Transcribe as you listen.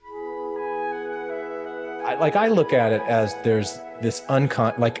I look at it as there's this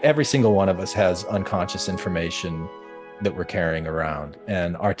like every single one of us has unconscious information that we're carrying around,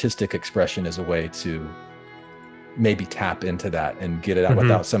 and artistic expression is a way to maybe tap into that and get it out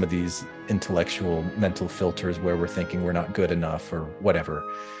without some of these intellectual mental filters where we're thinking we're not good enough or whatever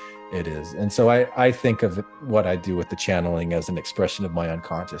it is. And so I think of what I do with the channeling as an expression of my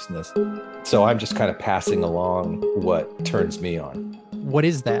unconsciousness. So I'm just kind of passing along what turns me on. What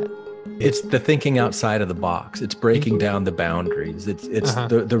is that? It's the thinking outside of the box. It's breaking down the boundaries. It's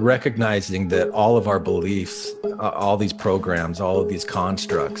the recognizing that all of our beliefs, all these programs, all of these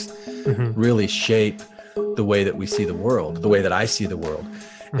constructs really shape the way that we see the world, the way that I see the world.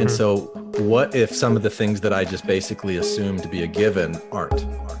 And so what if some of the things that I just basically assume to be a given aren't?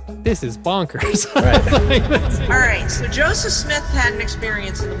 This is bonkers. Right. All right, so Joseph Smith had an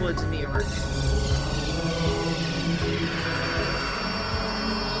experience in the woods in New York.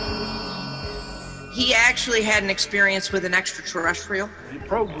 He actually had an experience with an extraterrestrial. He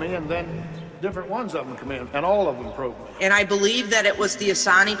probed me, and then different ones of them come in, and all of them probed me. And I believe that it was the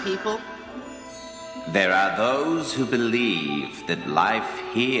Asani people. There are those who believe that life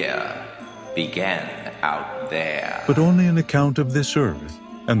here began out there. But only an account of this earth,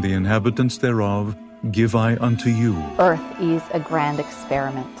 and the inhabitants thereof give I unto you. Earth is a grand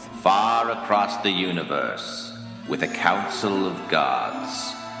experiment. Far across the universe, with a council of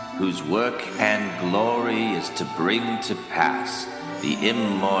gods, whose work and glory is to bring to pass the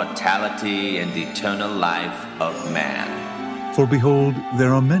immortality and eternal life of man. For behold,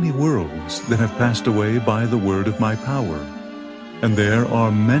 there are many worlds that have passed away by the word of my power, and there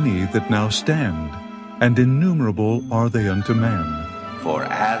are many that now stand, and innumerable are they unto man. For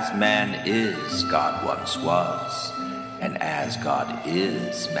as man is, God once was, and as God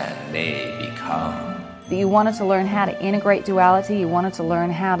is, man may become. You wanted to learn how to integrate duality. You wanted to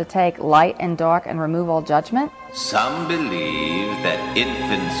learn how to take light and dark and remove all judgment. Some believe that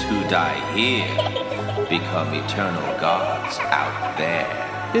infants who die here become eternal gods out there.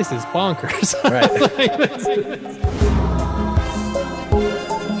 This is bonkers. Right.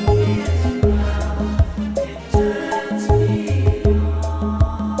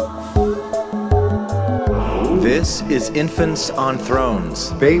 This is Infants on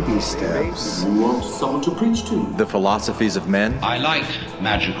Thrones. Baby steps. You want someone to preach to? The philosophies of men. I like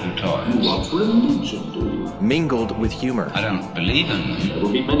magical toys. You want religion, do you? Mingled with humor. I don't believe in them. There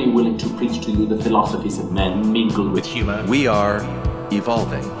will be many willing to preach to you the philosophies of men mingled with humor. We are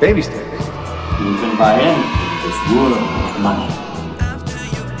evolving. Baby steps. You can buy anything in this world of money.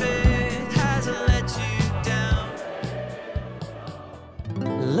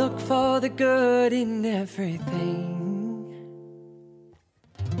 Look for the good in everything.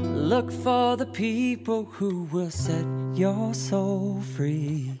 Look for the people who will set your soul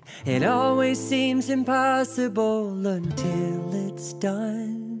free. It always seems impossible until it's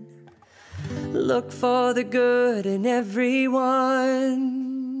done. Look for the good in everyone.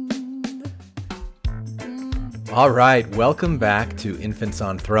 All right, welcome back to Infants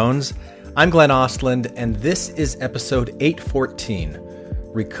on Thrones. I'm Glenn Ostland, and this is episode 814.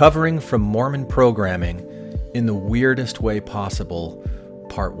 Recovering from Mormon Programming in the Weirdest Way Possible,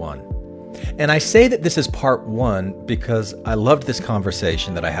 Part 1. And I say that this is Part 1 because I loved this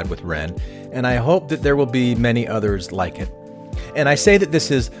conversation that I had with Ren, and I hope that there will be many others like it. And I say that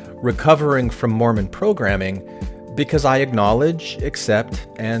this is Recovering from Mormon Programming because I acknowledge, accept,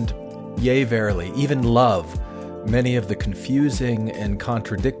 and, yea, verily, even love many of the confusing and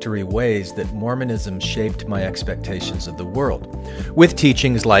contradictory ways that Mormonism shaped my expectations of the world, with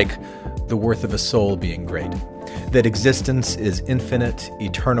teachings like the worth of a soul being great, that existence is infinite,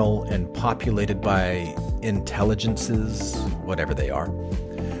 eternal, and populated by intelligences, whatever they are,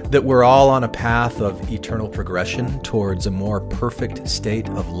 that we're all on a path of eternal progression towards a more perfect state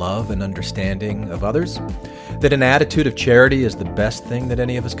of love and understanding of others, that an attitude of charity is the best thing that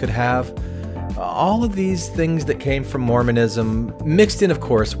any of us could have. All of these things that came from Mormonism, mixed in, of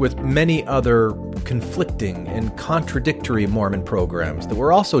course, with many other conflicting and contradictory Mormon programs that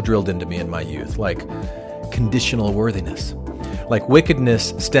were also drilled into me in my youth, like conditional worthiness, like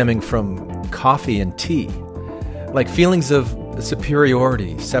wickedness stemming from coffee and tea, like feelings of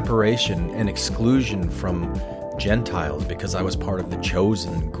superiority, separation, and exclusion from Gentiles because I was part of the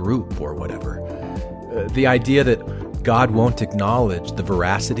chosen group or whatever. The idea that God won't acknowledge the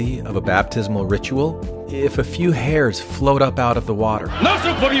veracity of a baptismal ritual if a few hairs float up out of the water. No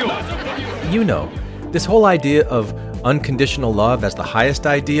soup for you! You know, this whole idea of unconditional love as the highest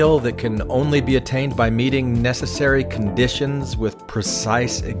ideal that can only be attained by meeting necessary conditions with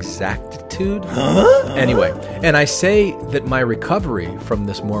precise exactitude? Anyway, and I say that my recovery from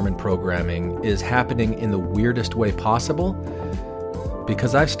this Mormon programming is happening in the weirdest way possible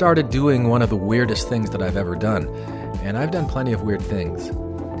because I've started doing one of the weirdest things that I've ever done, and I've done plenty of weird things.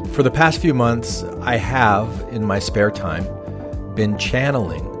 For the past few months, I have, in my spare time, been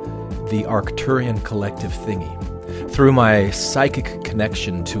channeling the Arcturian collective thingy through my psychic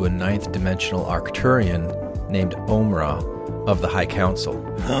connection to a ninth dimensional Arcturian named Omra of the High Council.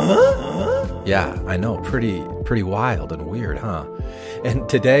 Yeah, I know, pretty wild and weird, huh? And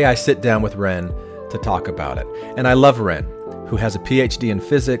today I sit down with Ren to talk about it. And I love Ren, who has a PhD in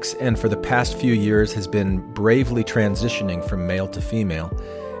physics and for the past few years has been bravely transitioning from male to female,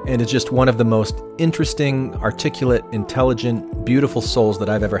 and is just one of the most interesting, articulate, intelligent, beautiful souls that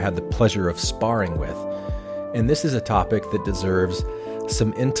I've ever had the pleasure of sparring with. And this is a topic that deserves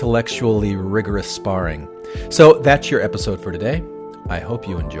some intellectually rigorous sparring. So that's your episode for today. I hope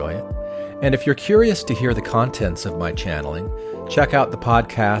you enjoy it. And if you're curious to hear the contents of my channeling, check out the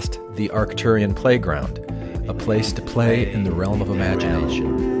podcast, The Arcturian Playground, a place to play in the realm of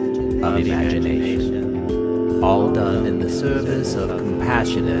imagination. All done in the service of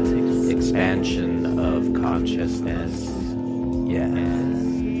compassionate expansion of consciousness. Yes,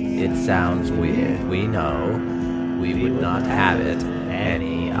 it sounds weird, we know. We would not have it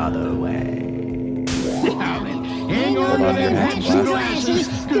any other way. Hang on to them hats and glasses,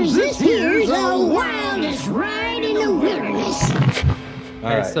 cause this here's the wildest ride in the wilderness.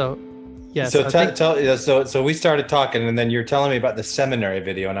 All right. So, yes. So we started talking, and then you're telling me about the seminary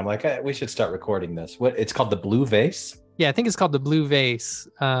video, and I'm like, hey, we should start recording this. What? It's called the Blue Vase. Yeah, I think it's called the Blue Vase.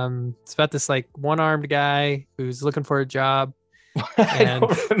 It's about this like one-armed guy who's looking for a job. I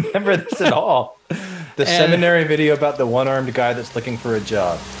don't remember this at all. The seminary video about the one-armed guy that's looking for a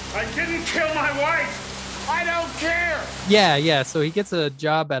job. I didn't kill my wife. I don't care. Yeah. So he gets a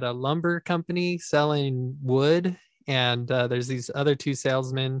job at a lumber company selling wood, and there's these other two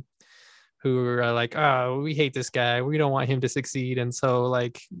salesmen who are like, oh, we hate this guy. We don't want him to succeed. And so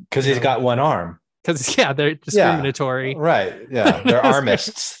like, because he's got one arm. Because they're discriminatory. Yeah, right. Yeah. They're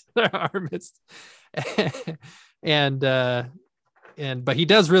armists. They're armists. But he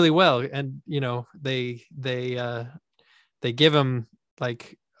does really well. And, they give him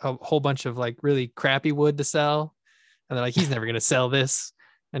like a whole bunch of like really crappy wood to sell. And they're like, he's never going to sell this.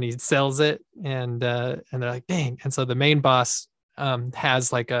 And he sells it. And they're like, dang. And so the main boss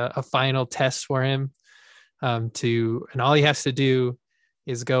has like a final test for him and all he has to do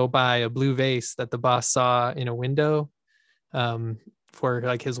is go buy a blue vase that the boss saw in a window for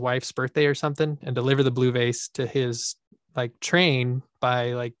like his wife's birthday or something, and deliver the blue vase to his like train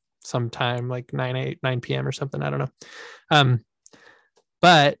by like sometime like 9 p.m. or something. I don't know.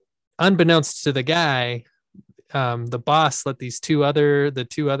 But unbeknownst to the guy, the boss let the two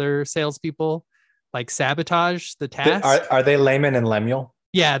other salespeople like sabotage the task. Are they Layman and Lemuel?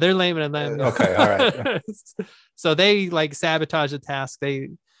 Yeah, they're Layman and Lemuel. Okay, all right. So they like sabotage the task. They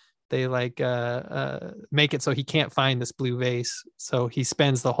like make it so he can't find this blue vase. So he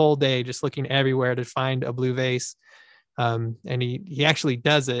spends the whole day just looking everywhere to find a blue vase. And he actually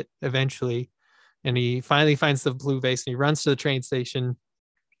does it eventually. And he finally finds the blue vase, and he runs to the train station,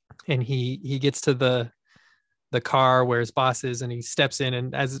 and he gets to the car where his boss is, and he steps in,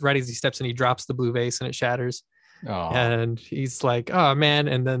 and as he steps in, he drops the blue vase and it shatters. Oh. And he's like, oh man.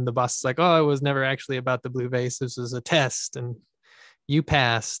 And then the boss is like, oh, it was never actually about the blue vase. This was a test and you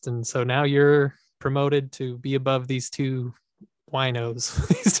passed. And so now you're promoted to be above these two winos.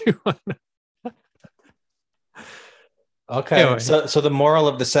 Okay. Anyway. So the moral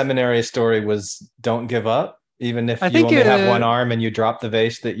of the seminary story was don't give up. Even if you only have one arm and you drop the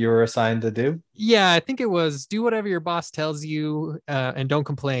vase that you were assigned to do? Yeah, I think it was do whatever your boss tells you and don't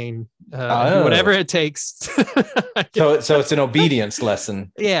complain. Do whatever it takes. So it's an obedience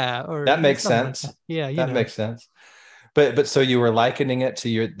lesson. Yeah. That makes sense. Like that. Yeah. That makes sense. But so you were likening it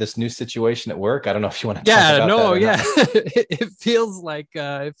to this new situation at work? I don't know if you want to talk about that. It feels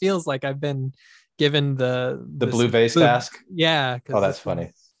like I've been given the blue vase task. Yeah. Oh, that's funny.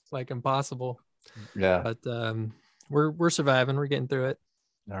 It's like impossible. Yeah, but we're surviving. We're getting through it.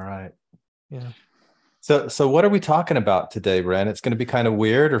 All right. Yeah. So what are we talking about today, Ren? It's going to be kind of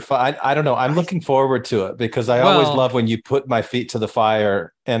weird or fun. I don't know. I'm looking forward to it because I always love when you put my feet to the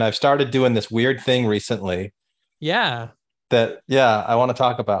fire. And I've started doing this weird thing recently. Yeah. I want to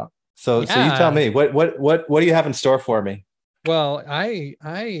talk about. So you tell me what do you have in store for me? Well, I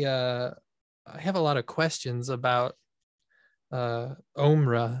have a lot of questions about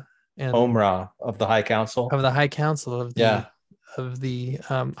Omra and Omra of the High Council. Of the High Council of the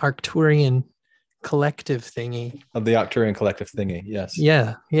Arcturian collective thingy. Of the Arcturian collective thingy, yes.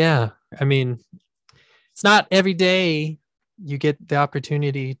 Yeah. I mean, it's not every day you get the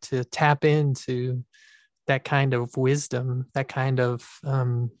opportunity to tap into that kind of wisdom, that kind of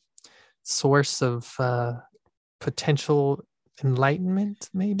source of potential enlightenment,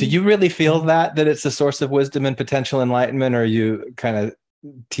 maybe. Do you really feel that it's a source of wisdom and potential enlightenment, or are you kind of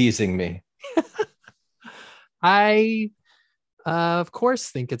teasing me? I of course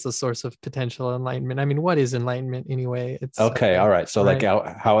think it's a source of potential enlightenment. I mean, what is enlightenment anyway? It's okay, all right. So right.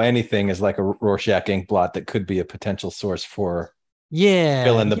 like how anything is like a Rorschach ink blot that could be a potential source for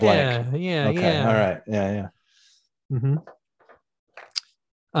fill in the blank. Yeah. All right. Yeah. Mm-hmm.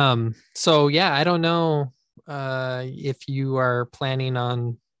 So yeah, I don't know if you are planning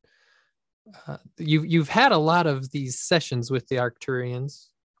on you've had a lot of these sessions with the Arcturians,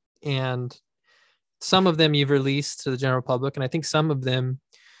 and some of them you've released to the general public, and I think some of them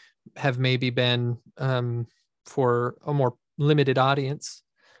have maybe been for a more limited audience.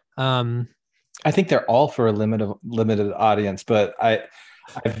 I think they're all for a limited audience, but I've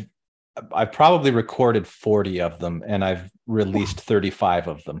probably recorded 40 of them, and I've released 35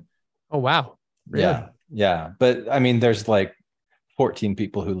 of them. Oh wow! Really? Yeah. But I mean, there's like 14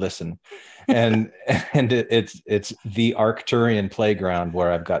 people who listen, and it's the Arcturian Playground,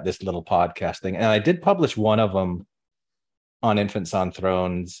 where I've got this little podcast thing, and I did publish one of them on Infants on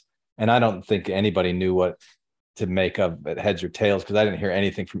Thrones, and I don't think anybody knew what to make of it, heads or tails, because I didn't hear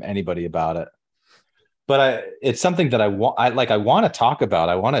anything from anybody about it. But it's something that I want to talk about.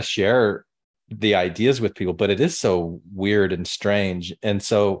 I want to share the ideas with people, but it is so weird and strange. And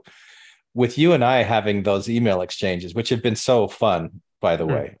so with you and I having those email exchanges, which have been so fun, by the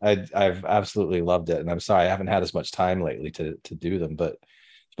way, I've absolutely loved it. And I'm sorry I haven't had as much time lately to do them, but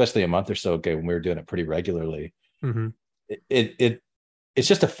especially a month or so ago when we were doing it pretty regularly, it's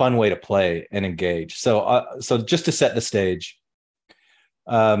just a fun way to play and engage. So just to set the stage,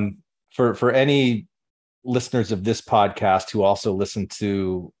 for any listeners of this podcast who also listen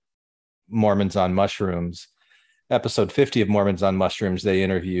to Mormons on Mushrooms, episode 50 of Mormons on Mushrooms, they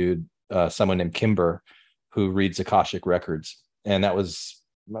interviewed someone named Kimber who reads Akashic Records. And that was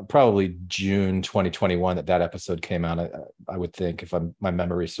probably June 2021 that episode came out, I would think, if my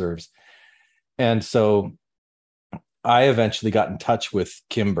memory serves. And so I eventually got in touch with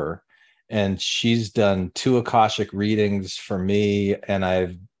Kimber, and she's done 2 Akashic readings for me, and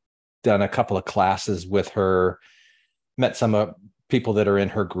I've done a couple of classes with her, met some people that are in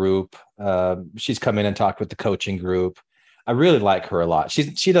her group. She's come in and talked with the coaching group. I really like her a lot.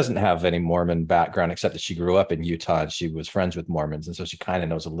 She doesn't have any Mormon background, except that she grew up in Utah and she was friends with Mormons. And so she kind of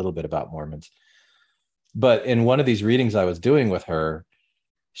knows a little bit about Mormons. But in one of these readings I was doing with her,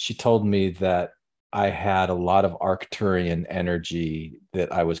 she told me that I had a lot of Arcturian energy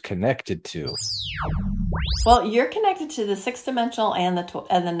that I was connected to. Well, you're connected to the 6th dimensional and the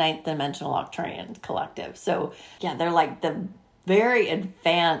 9th dimensional Arcturian collective. So yeah, they're like the very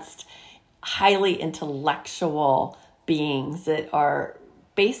advanced, highly intellectual beings that are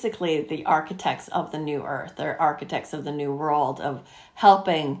basically the architects of the new earth. They're architects of the new world, of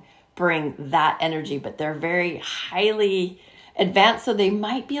helping bring that energy, but they're very highly advanced. So they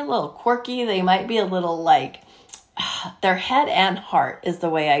might be a little quirky. They might be a little like their head and heart is the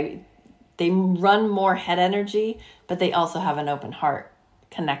way they run more head energy, but they also have an open heart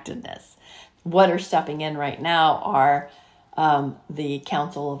connectedness. What are stepping in right now are the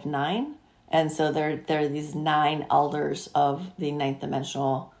Council of 9. And so there are these 9 elders of the 9th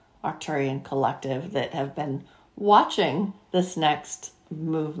dimensional Arcturian collective that have been watching this next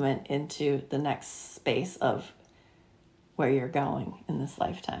movement into the next space of where you're going in this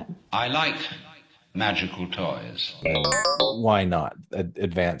lifetime. I like magical toys. Why not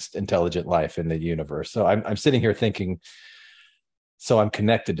advanced intelligent life in the universe? So I'm sitting here thinking, so I'm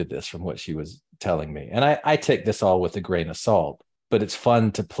connected to this from what she was telling me. And I take this all with a grain of salt, but it's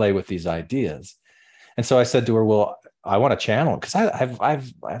fun to play with these ideas. And so I said to her, well, I want to channel, because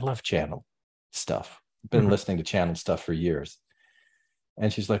I love channel stuff. I've been listening to channel stuff for years.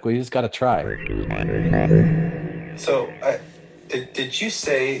 And she's like, well, you just got to try. So did you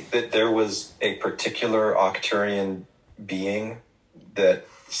say that there was a particular Arcturian being that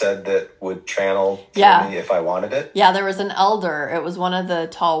said that would channel for me if I wanted it? Yeah, there was an elder. It was one of the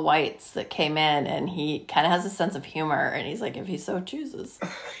tall whites that came in, and he kind of has a sense of humor, and he's like, if he so chooses.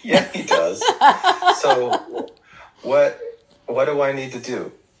 Yeah, he does. So what do I need to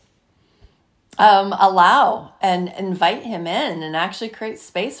do? Allow and invite him in and actually create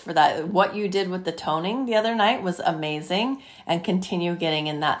space for that. What you did with the toning the other night was amazing, and continue getting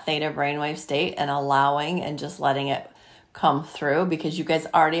in that theta brainwave state and allowing and just letting it come through, because you guys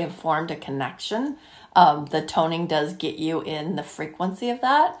already have formed a connection. The toning does get you in the frequency of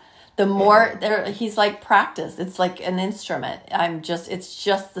that. The more he's like, practice. It's like an instrument. It's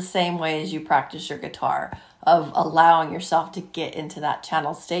just the same way as you practice your guitar, of allowing yourself to get into that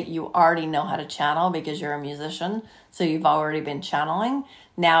channel state. You already know how to channel because you're a musician. So you've already been channeling.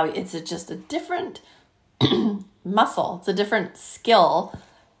 Now it's just a different muscle. It's a different skill,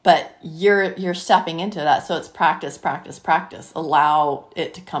 but you're stepping into that. So it's practice, practice, practice. Allow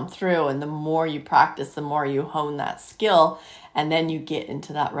it to come through. And the more you practice, the more you hone that skill. And then you get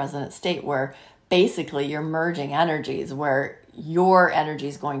into that resonant state where basically you're merging energies, where your energy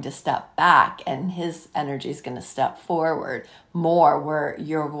is going to step back and his energy is going to step forward more, where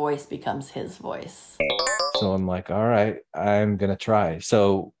your voice becomes his voice. So I'm like, all right, I'm going to try.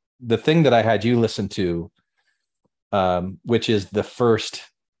 So the thing that I had you listen to, which is the first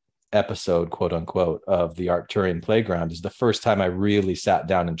episode, quote unquote, of the Arcturian Playground, is the first time I really sat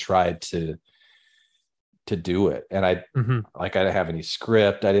down and tried to do it. And I didn't have any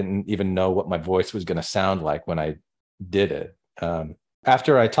script. I didn't even know what my voice was going to sound like when I did it.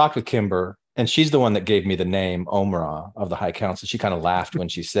 After I talked with Kimber, and she's the one that gave me the name Om-Ra of the High Council, she kind of laughed when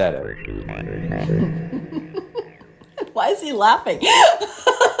she said it. Why is he laughing? I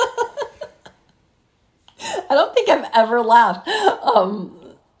don't think I've ever laughed.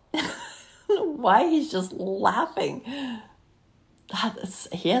 Why he's just laughing.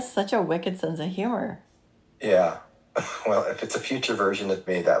 He has such a wicked sense of humor. Yeah. Well, if it's a future version of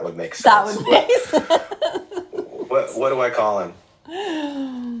me, that would make sense. That would make sense. What do I call him?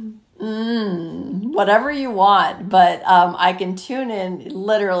 Whatever you want, but I can tune in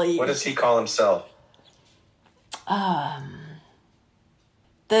literally. What does he call himself?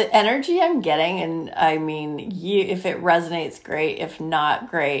 The energy I'm getting, and I mean, if it resonates, great. If not,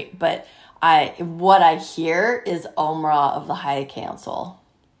 great. But what I hear is Om-Ra of the High Council.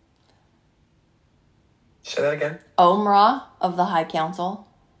 Say that again. Om-Ra of the High Council.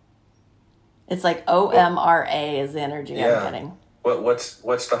 It's like O-M-R-A is the energy I'm getting. What's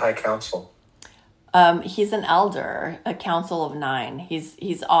the High Council? He's an elder, a council of 9.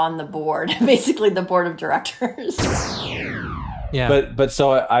 He's on the board, basically the board of directors. Yeah. But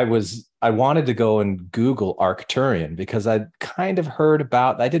so I wanted to go and Google Arcturian, because I'd kind of heard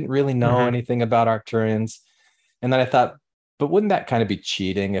about, I didn't really know anything about Arcturians. And then I thought, but wouldn't that kind of be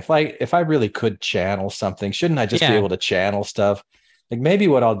cheating? If I really could channel something, shouldn't I just be able to channel stuff? Like, maybe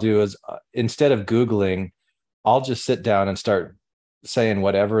what I'll do is, instead of Googling, I'll just sit down and start saying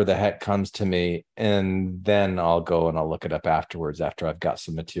whatever the heck comes to me. And then I'll go and I'll look it up afterwards, after I've got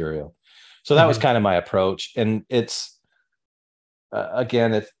some material. So that was kind of my approach. And it's,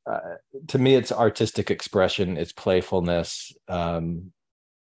 again, it's to me, it's artistic expression, it's playfulness.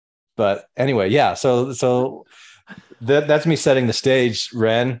 But anyway, yeah. So that's me setting the stage,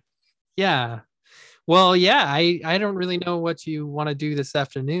 Ren. Yeah. Well, yeah, I don't really know what you want to do this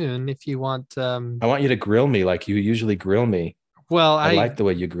afternoon. If you want, I want you to grill me like you usually grill me. Well, I like the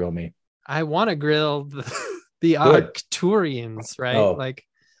way you grill me. I want to grill the Arcturians, right?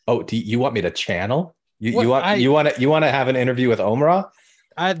 Do you want me to channel? You want to have an interview with Om-Ra?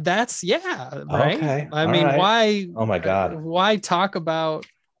 That's right. Okay. I mean, right. Why? Oh my God. Why talk about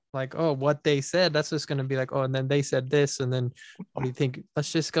like, oh, what they said? That's just going to be like, oh, and then they said this, and then what do you think?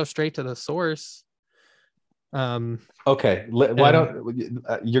 Let's just go straight to the source. Okay. Why don't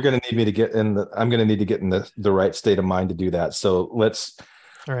you're going to need me to get in I'm going to need to get in the right state of mind to do that. So let's.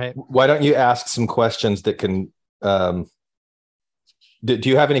 All right. Why don't you ask some questions that can? Do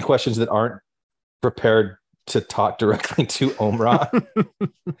you have any questions that aren't prepared to talk directly to Om-Ra?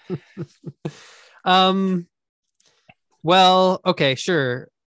 Well, okay, sure.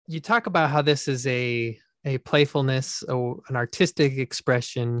 You talk about how this is a playfulness, an artistic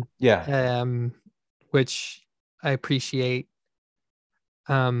expression. Yeah. Which I appreciate.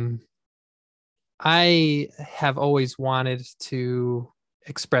 I have always wanted to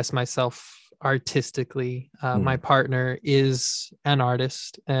express myself artistically. My partner is an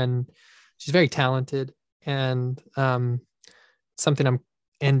artist, and she's very talented, and something I'm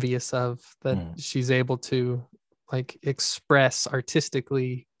envious of, that she's able to like express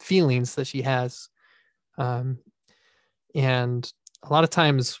artistically feelings that she has. And a lot of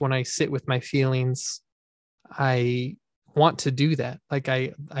times when I sit with my feelings, I want to do that. Like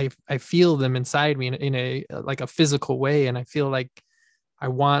I feel them inside me in a like a physical way, and I feel like I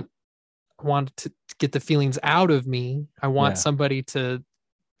want to get the feelings out of me. I want somebody to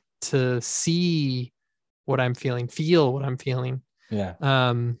to see what I'm feeling, feel what I'm feeling. Yeah.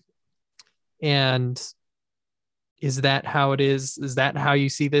 And is that how it is? Is that how you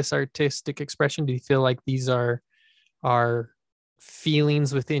see this artistic expression? Do you feel like these are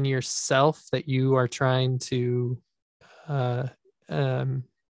feelings within yourself that you are trying to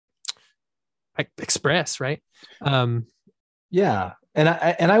express, right? Yeah. And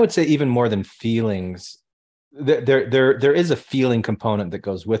I would say even more than feelings, there is a feeling component that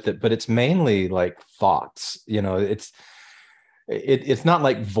goes with it, but it's mainly like thoughts. You know, it's not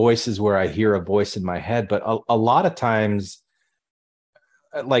like voices where I hear a voice in my head, but a lot of times,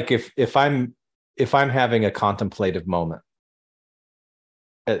 like if I'm having a contemplative moment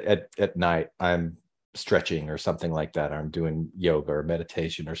at night, I'm stretching or something like that, or I'm doing yoga or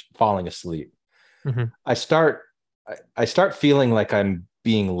meditation or falling asleep. Mm-hmm. I start feeling like I'm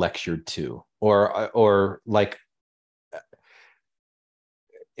being lectured to, or like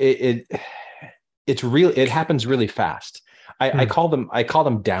it's real. It happens really fast. I call them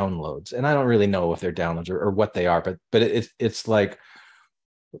downloads, and I don't really know if they're downloads or what they are, but it's like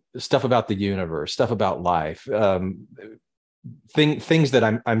stuff about the universe, stuff about life, things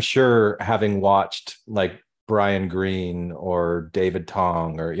that I'm sure, having watched like Brian Greene or David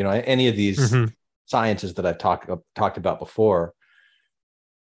Tong or any of these scientists that I've talked about before,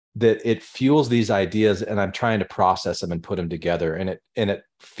 that it fuels these ideas, and I'm trying to process them and put them together, and it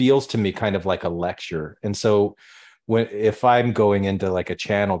feels to me kind of like a lecture. And so if I'm going into like a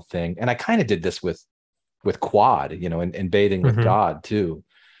channeled thing, and I kind of did this with Quad, and bathing with God too,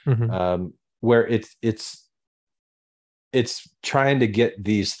 where it's trying to get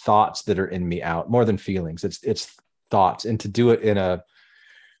these thoughts that are in me out more than feelings. It's thoughts, and to do it in a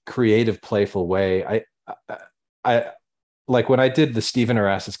creative, playful way. I like when I did the Stephen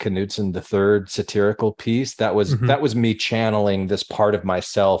Erastus Knudsen, the third satirical piece, that was me channeling this part of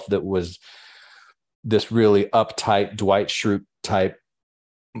myself that was this really uptight Dwight Schrute type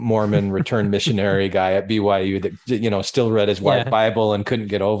Mormon returned missionary guy at BYU that, still read his white Bible and couldn't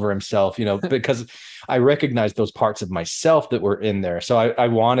get over himself, because I recognized those parts of myself that were in there. So I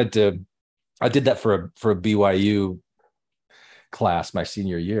did that for a BYU class my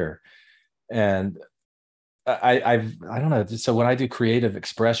senior year. And I don't know. So when I do creative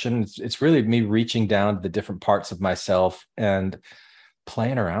expression, it's really me reaching down to the different parts of myself and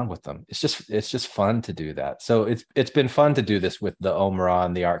playing around with them. It's just fun to do that. So it's been fun to do this with the Omra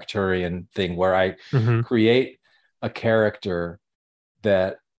and the Arcturian thing, where I create a character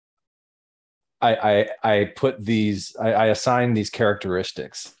that I put I assign these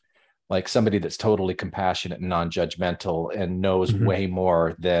characteristics, like somebody that's totally compassionate and non-judgmental and knows way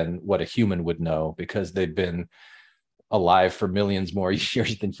more than what a human would know, because they've been alive for millions more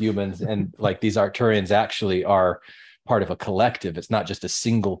years than humans. And like these Arcturians actually are part of a collective. It's not just a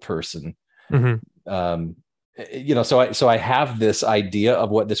single person. So I have this idea of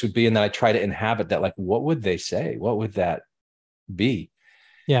what this would be, and then I try to inhabit that. Like, what would they say? What would that be?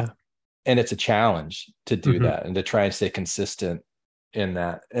 Yeah. And it's a challenge to do that and to try and stay consistent in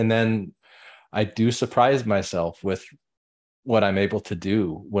that. And then I do surprise myself with what I'm able to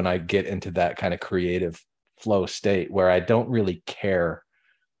do when I get into that kind of creative flow state, where I don't really care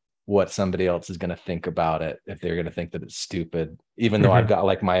what somebody else is going to think about it, if they're going to think that it's stupid, even though I've got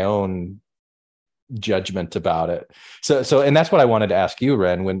like my own judgment about it. So, and that's what I wanted to ask you,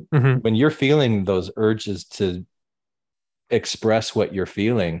 Ren, when you're feeling those urges to express what you're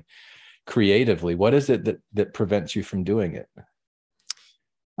feeling creatively, what is it that prevents you from doing it?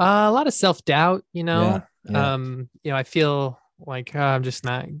 A lot of self-doubt, Yeah. I feel like I'm just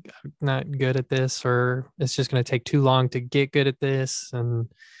not good at this, or it's just going to take too long to get good at this. And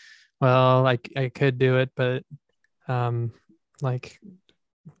well, I could do it, but like,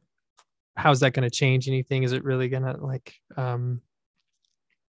 how's that going to change anything? Is it really going to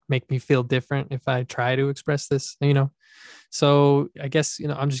make me feel different if I try to express this, So I guess,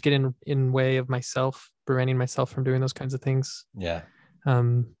 I'm just getting in way of myself, preventing myself from doing those kinds of things. Yeah.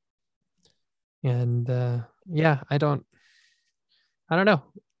 I don't know.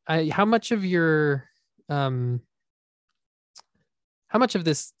 How much of your, how much of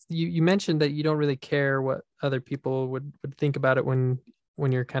this, you mentioned that you don't really care what other people would think about it when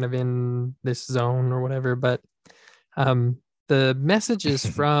you're kind of in this zone or whatever, but the messages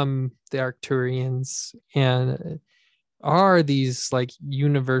from the Arcturians and are these like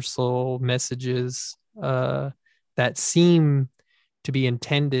universal messages that seem to be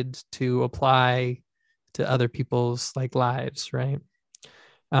intended to apply to other people's like lives, right?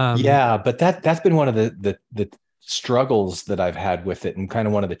 But that's been one of the struggles that I've had with it, and kind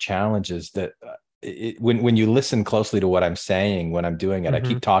of one of the challenges that when you listen closely to what I'm saying, when I'm doing it, I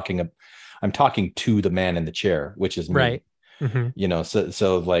keep talking. I'm talking to the man in the chair, which is me. Right. You know,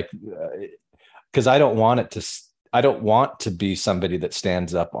 so like, because I don't want to be somebody that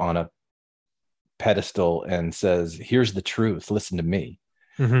stands up on a pedestal and says, here's the truth, listen to me.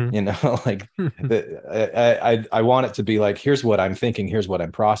 You know, like I want it to be like, here's what I'm thinking, here's what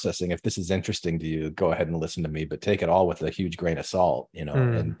I'm processing. If this is interesting to you, go ahead and listen to me, but take it all with a huge grain of salt, you know.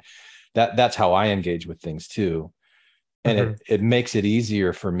 And that's how I engage with things too. And it makes it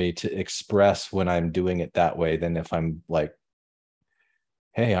easier for me to express when I'm doing it that way than if I'm like,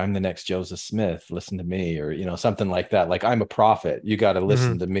 hey, I'm the next Joseph Smith, listen to me, or, you know, something like that. Like, I'm a prophet, you got to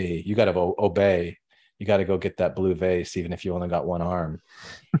listen to me, you got to obey, you got to go get that blue vase, even if you only got one arm.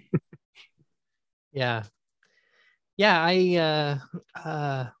 Yeah.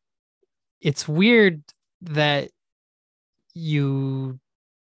 It's weird that you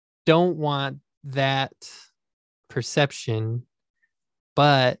don't want that perception,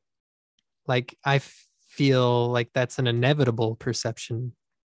 but like, I feel like that's an inevitable perception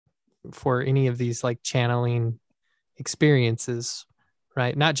for any of these like channeling experiences,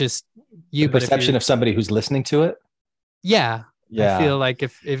 right? Not just you, the perception of somebody who's listening to it. Yeah. I feel like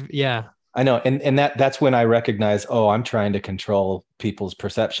if I know. And that's when I recognize, oh, I'm trying to control people's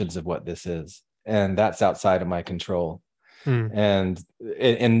perceptions of what this is. And that's outside of my control. And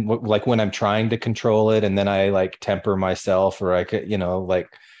like when I'm trying to control it, and then I like temper myself, or I could, you know, like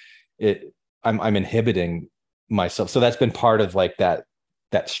I'm inhibiting myself. So that's been part of like that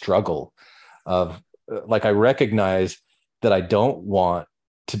struggle of like, I recognize that I don't want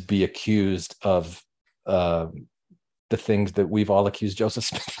to be accused of the things that we've all accused Joseph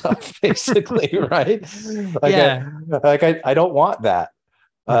Smith of, basically, right? Like, I don't want that.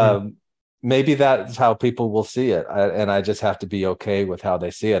 Maybe that's how people will see it, and I just have to be okay with how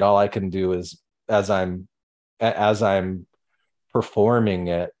they see it. All I can do is, as I'm performing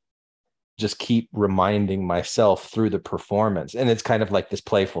it, just keep reminding myself through the performance. And it's kind of like this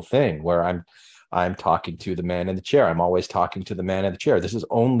playful thing where I'm talking to the man in the chair. I'm always talking to the man in the chair. This is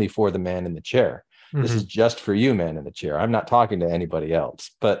only for the man in the chair. This is just for you, man in the chair. I'm not talking to anybody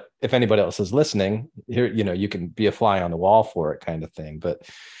else. But if anybody else is listening, here, you know, you can be a fly on the wall for it, kind of thing. But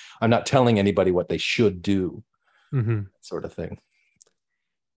I'm not telling anybody what they should do, sort of thing.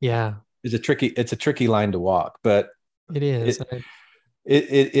 Yeah. It's a tricky line to walk, but it is.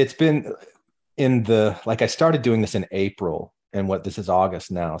 It's been in the, like, I started doing this in April, and this is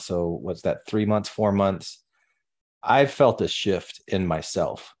August now. So what's that, 3 months, 4 months? I've felt a shift in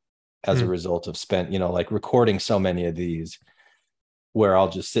myself as a result of like recording so many of these, where I'll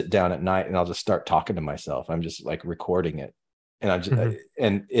just sit down at night and I'll just start talking to myself. I'm just like recording it. And I'm just,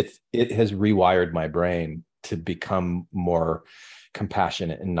 and it has rewired my brain to become more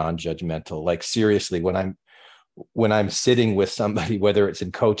compassionate and non-judgmental. Like, seriously, when I'm sitting with somebody, whether it's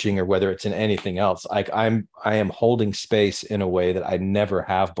in coaching or whether it's in anything else, like I am holding space in a way that I never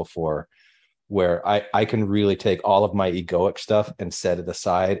have before, where I can really take all of my egoic stuff and set it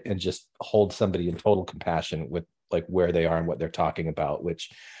aside and just hold somebody in total compassion with like where they are and what they're talking about,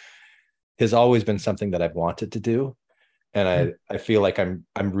 which has always been something that I've wanted to do. And I feel like I'm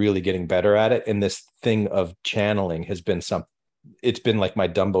really getting better at it. And this thing of channeling has been it's been like my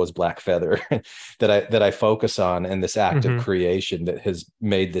Dumbo's black feather that I focus on, and this act of creation that has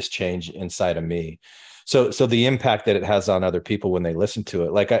made this change inside of me. So the impact that it has on other people when they listen to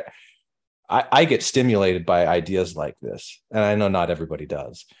it, like I get stimulated by ideas like this, and I know not everybody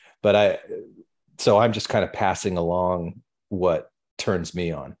does, but so I'm just kind of passing along what turns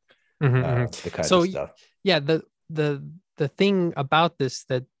me on, the kind of stuff. Yeah. The thing about this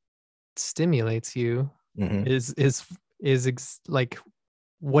that stimulates you is like,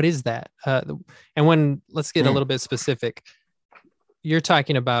 what is that? And let's get a little bit specific. You're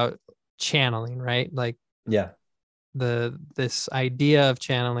talking about channeling, right? Like, yeah, this idea of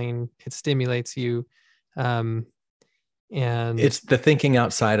channeling, it stimulates you, and it's the thinking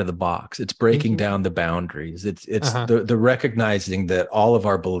outside of the box. It's breaking down the boundaries. It's the recognizing that all of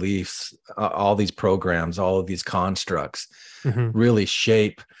our beliefs, all these programs, all of these constructs really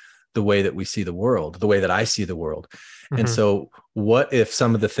shape the way that we see the world, the way that I see the world. And so what if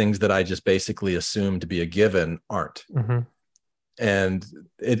some of the things that I just basically assume to be a given aren't? And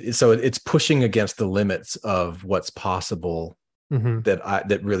so it's pushing against the limits of what's possible,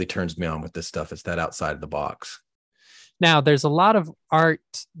 that really turns me on with this stuff. It's that outside of the box. Now, there's a lot of art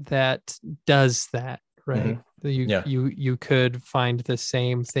that does that, right? You could find the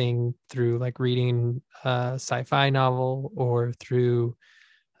same thing through like reading a sci-fi novel, or through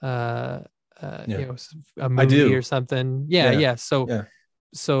a movie or something.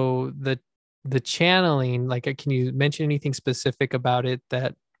 So the the channeling, like, can you mention anything specific about it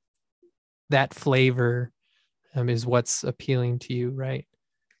that flavor is what's appealing to you, right?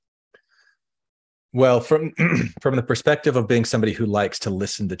 Well, from the perspective of being somebody who likes to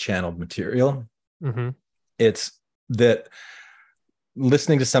listen to channeled material, mm-hmm. it's that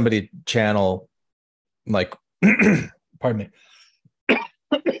listening to somebody channel, like, pardon me,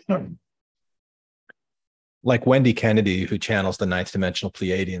 like Wendy Kennedy, who channels the ninth dimensional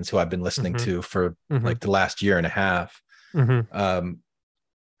Pleiadians, who I've been listening mm-hmm. to for mm-hmm. like the last year and a half. Mm-hmm.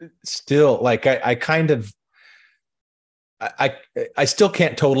 Still, like, I kind of, I still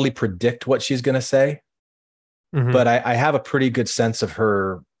can't totally predict what she's going to say, mm-hmm. but I have a pretty good sense of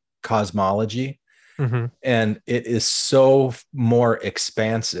her cosmology, mm-hmm. and it is so more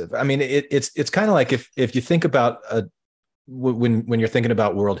expansive. I mean, it's kind of like if you think about when you're thinking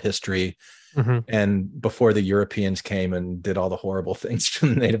about world history, mm-hmm. and before the Europeans came and did all the horrible things to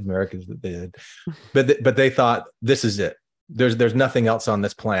the Native Americans that they did, but they thought, this is it. There's nothing else on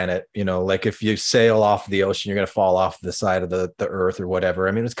this planet, you know, like if you sail off the ocean, you're going to fall off the side of the earth or whatever.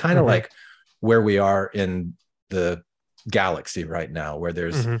 I mean, it's kind of mm-hmm. like where we are in the galaxy right now, where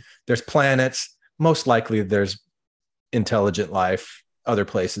mm-hmm. there's planets, most likely there's intelligent life other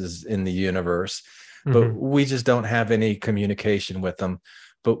places in the universe, mm-hmm. but we just don't have any communication with them.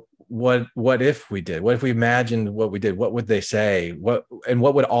 But what if we did? What if we imagined what we did? What would they say? What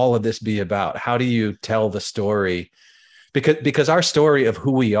would all of this be about? How do you tell the story? Because our story of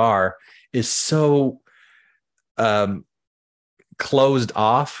who we are is so closed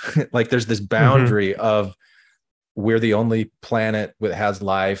off. Like there's this boundary mm-hmm. of, we're the only planet that has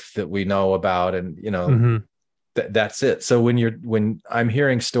life that we know about, and you know, mm-hmm. that's it. So when I'm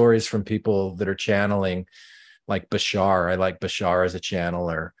hearing stories from people that are channeling, like Bashar, I like Bashar as a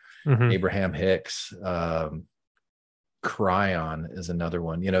channeler, mm-hmm. Abraham Hicks, Cryon is another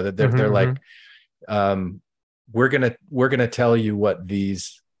one. You know, that they're mm-hmm. like, we're gonna tell you what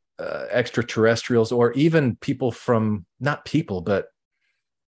these extraterrestrials, or even people from, not people, but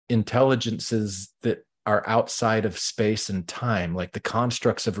intelligences that are outside of space and time, like the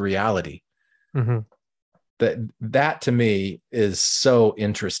constructs of reality. Mm-hmm. That to me is so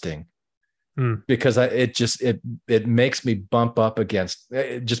interesting, because it makes me bump up against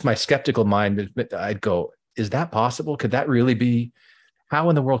just my skeptical mind. I'd go, is that possible? Could that really be? How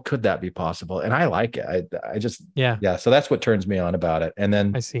in the world could that be possible? And I like it. I just, yeah. So that's what turns me on about it. And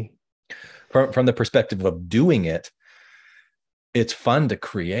then I see, from the perspective of doing it, it's fun to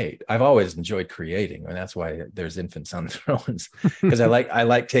create. I've always enjoyed creating, and that's why there's Infants on Thrones, because I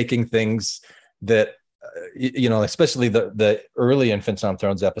like taking things that, you know, especially the early Infants on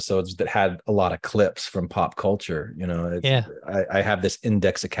Thrones episodes that had a lot of clips from pop culture. You know, I have this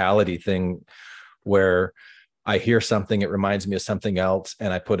indexicality thing where I hear something, it reminds me of something else,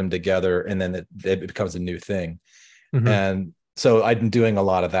 and I put them together, and then it becomes a new thing. Mm-hmm. And so I've been doing a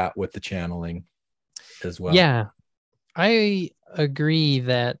lot of that with the channeling as well. Yeah, I agree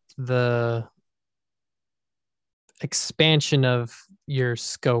that the expansion of your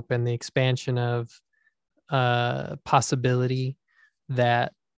scope and the expansion of possibility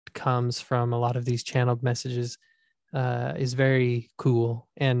that comes from a lot of these channeled messages is very cool.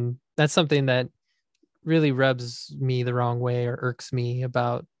 And that's something that really rubs me the wrong way or irks me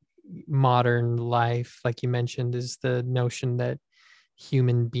about modern life, like you mentioned, is the notion that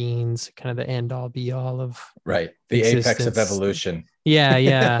human beings kind of the end all be all of the existence. Apex of evolution.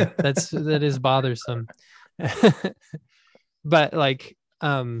 Yeah that is bothersome. But like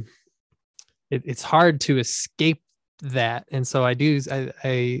it's hard to escape that, and so I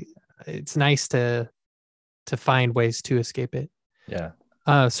it's nice to find ways to escape it.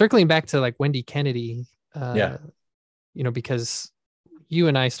 Circling back to like Wendy Kennedy, you know, because you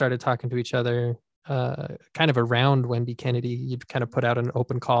and I started talking to each other kind of around Wendy Kennedy. You'd kind of put out an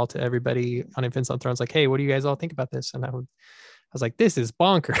open call to everybody on Infants on Thrones, like, hey, what do you guys all think about this? And I was like, this is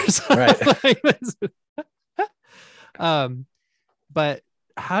bonkers. Right. But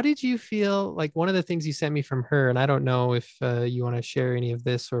how did you feel? Like, one of the things you sent me from her, and I don't know if you want to share any of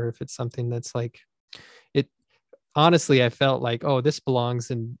this, or if it's something that's like, honestly, I felt like, oh, this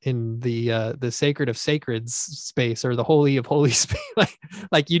belongs in the sacred of sacreds space, or the holy of holy space.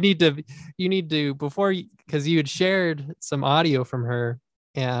 like you need to before, because you had shared some audio from her,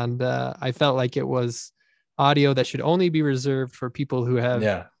 and I felt like it was audio that should only be reserved for people who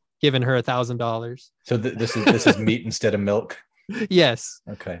have given her $1,000. So this is meat instead of milk. Yes.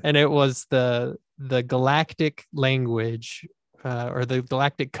 Okay. And it was the galactic language, or the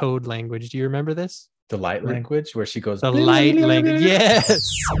galactic code language. Do you remember this? The light language, where she goes, the light language. Yes.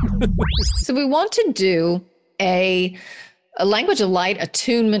 So we want to do a a language of light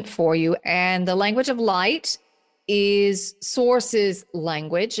attunement for you. And the language of light is Source's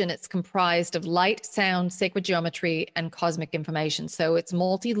language, and it's comprised of light, sound, sacred geometry, and cosmic information. So it's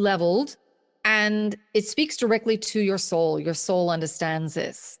multi-leveled, and it speaks directly to your soul. Your soul understands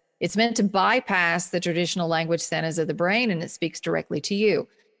this. It's meant to bypass the traditional language centers of the brain, and it speaks directly to you.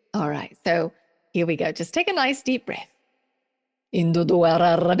 All right, so here we go. Just take a nice deep breath. Freaking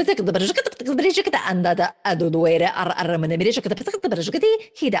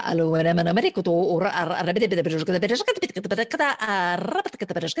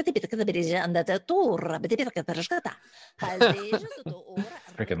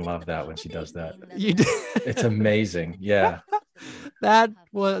love that when she does that. You do. It's amazing. Yeah. That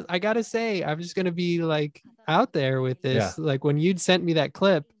was, I gotta say, I'm just gonna be like out there with this. Yeah. Like when you'd sent me that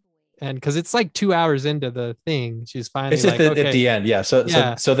clip, and because it's like 2 hours into the thing, she's finally it's just like, at the end. Yeah. So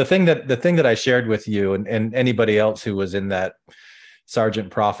Yeah. so the thing that I shared with you and anybody else who was in that Sergeant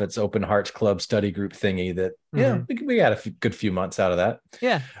Prophet's Open Hearts Club study group thingy, that we got a good few months out of that.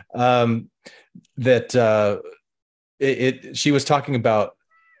 Yeah. She was talking about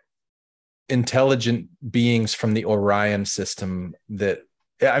intelligent beings from the Orion system that,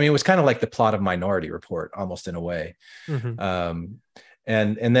 I mean, it was kind of like the plot of Minority Report almost in a way. Mhm.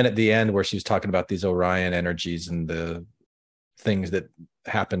 And then at the end where she was talking about these Orion energies and the things that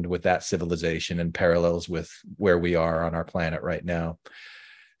happened with that civilization and parallels with where we are on our planet right now,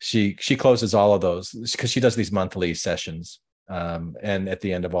 she closes all of those because she does these monthly sessions. And at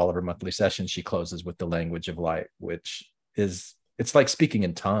the end of all of her monthly sessions, she closes with the language of light, which is, it's like speaking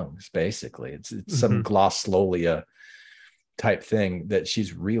in tongues, basically. It's some glossolalia type thing that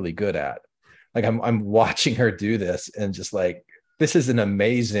she's really good at. Like I'm watching her do this and just like, this is an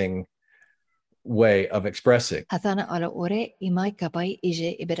amazing way of expressing. And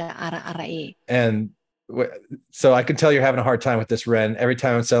so I can tell you're having a hard time with this, Ren. Every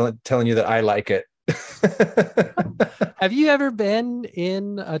time I'm telling you that I like it. Have you ever been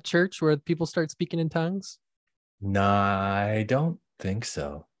in a church where people start speaking in tongues? No, I don't think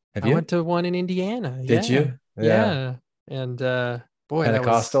so. Have you? I went to one in Indiana. Did you? Yeah. And boy,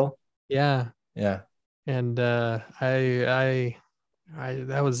 Pentecostal. Yeah. And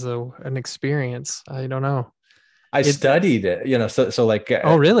that was an experience. I don't know. I studied it, so like.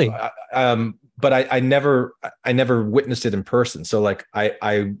 Oh, really? But I never witnessed it in person. So like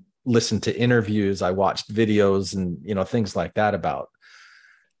I listened to interviews, I watched videos and, things like that about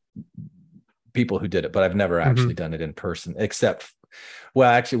people who did it, but I've never actually done it in person, except,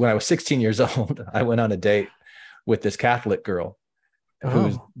 well, actually when I was 16 years old, I went on a date with this Catholic girl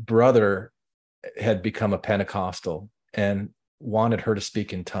whose brother had become a Pentecostal and wanted her to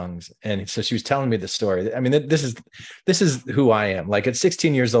speak in tongues. And so she was telling me the story. I mean, this is who I am. Like at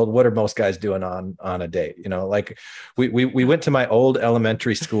 16 years old, what are most guys doing on a date? Like we went to my old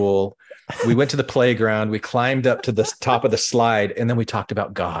elementary school. We went to the playground, we climbed up to the top of the slide, and then we talked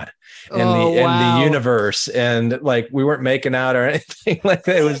about God and the universe. And like, we weren't making out or anything like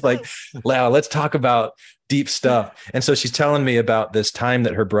that. It was like, wow, let's talk about deep stuff. And so she's telling me about this time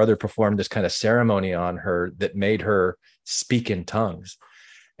that her brother performed this kind of ceremony on her that made her speak in tongues.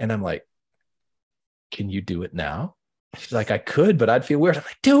 And I'm like, can you do it now? She's like, I could, but I'd feel weird. I'm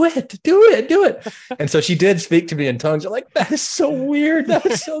like, do it. And so she did speak to me in tongues. I'm like, that is so weird. That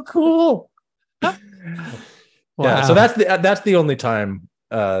was so cool. Wow. Yeah. So that's the only time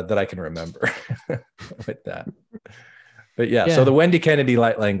that I can remember with that. But yeah. So the Wendy Kennedy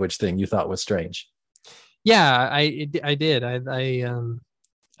light language thing you thought was strange. Yeah, I did. I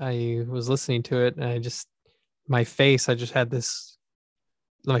was listening to it and I just my face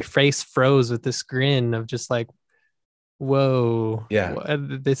froze with this grin of just like, whoa, yeah,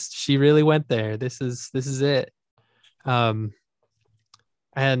 she really went there. This is it. And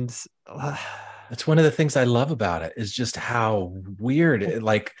that's one of the things I love about it is just how weird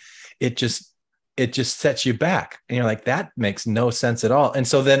it just sets you back and you're like, that makes no sense at all. And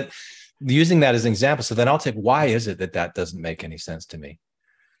so then using that as an example, so then I'll take, why is it that doesn't make any sense to me?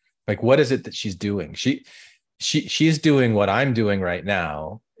 Like, what is it that she's doing? She's doing what I'm doing right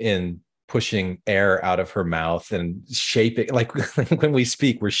now in pushing air out of her mouth and shaping, like when we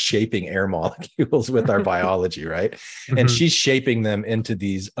speak, we're shaping air molecules with our biology, right? And she's shaping them into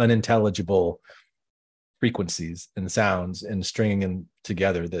these unintelligible frequencies and sounds and stringing them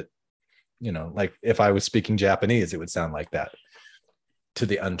together that, like if I was speaking Japanese, it would sound like that to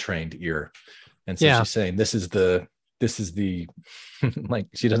the untrained ear. And so she's saying this is the like,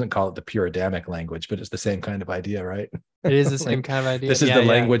 she doesn't call it the pure Adamic language, but it's the same kind of idea, right? It is the same kind of idea. This is the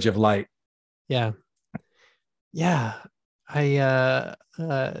language of light. Yeah.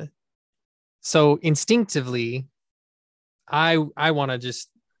 So instinctively, I want to just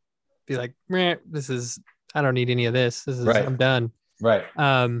be like, I don't need any of this. Right. I'm done. Right.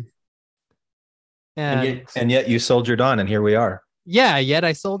 And yet you soldiered on, and here we are. Yeah, yet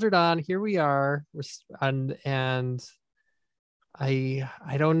I soldiered on. Here we are. And I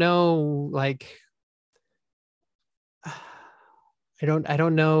don't know, like, I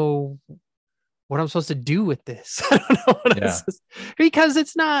don't know what I'm supposed to do with this. I don't know what because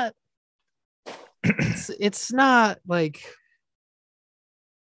it's not it's not like,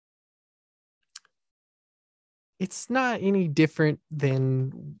 it's not any different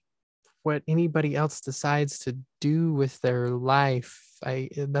than what anybody else decides to do with their life.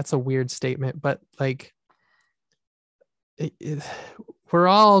 That's a weird statement, but like, we're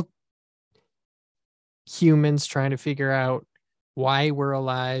all humans trying to figure out why we're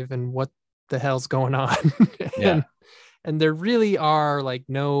alive and what the hell's going on. and there really are like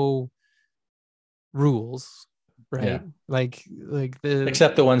no rules, right? Yeah. Like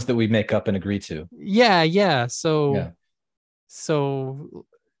except the ones that we make up and agree to. So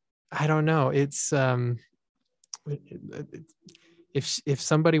I don't know. It's if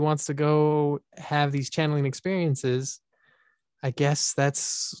somebody wants to go have these channeling experiences, I guess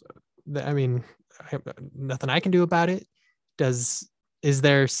nothing I can do about it. Is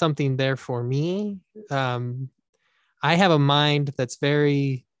there something there for me? I have a mind that's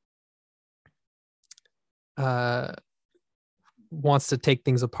very wants to take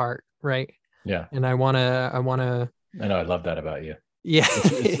things apart, right? Yeah. And I know, I love that about you. Yeah.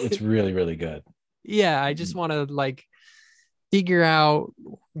 It's really, really good. Yeah, I just want to like figure out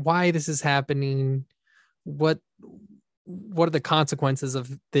why this is happening. What are the consequences of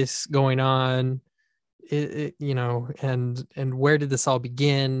this going on? And where did this all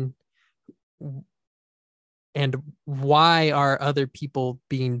begin? And why are other people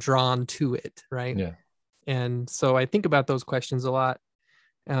being drawn to it, right? Yeah. And so I think about those questions a lot.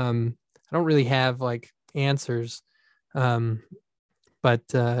 I don't really have like answers. But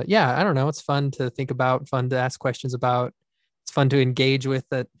I don't know. It's fun to think about, fun to ask questions about. It's fun to engage with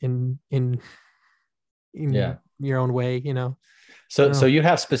it in your own way, So you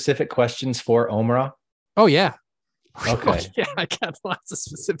have specific questions for Omra? Oh yeah. Okay. Yeah, I got lots of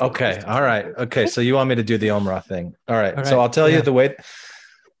specific. Okay. questions. All right. Okay. So you want me to do the Omra thing? All right. So I'll tell you the way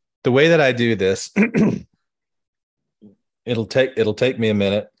that I do this. It'll take me a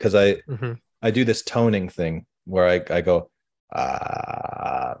minute because I do this toning thing where I go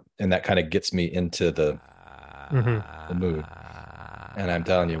and that kind of gets me into the mood. And I'm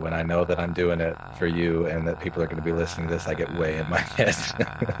telling you, when I know that I'm doing it for you and that people are going to be listening to this, I get way in my head.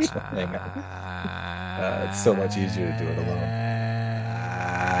 It's so much easier to do it alone.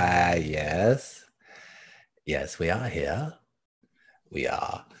 Yes, we are here. We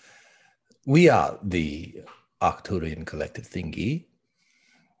are the Arcturian Collective Thingy.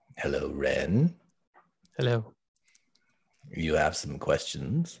 Hello, Ren. Hello. You have some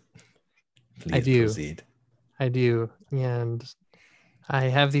questions. Please I do. Proceed. I do. And I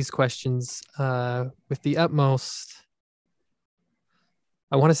have these questions with the utmost,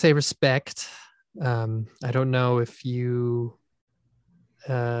 I want to say, respect. I don't know if you,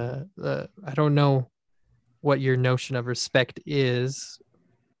 I don't know what your notion of respect is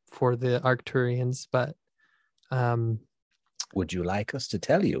for the Arcturians, but would you like us to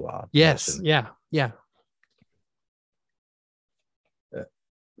tell you our yes, notion? Yeah.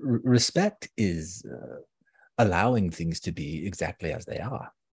 Respect is allowing things to be exactly as they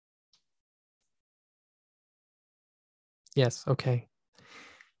are. Yes. Okay.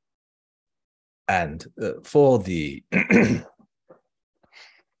 And for the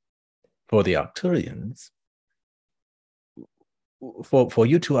Arcturians, for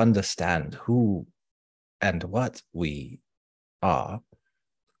you to understand who and what we are,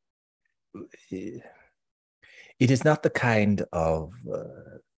 it is not the kind of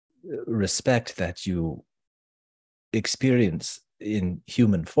respect that you experience in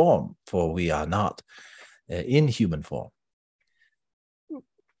human form, for we are not in human form.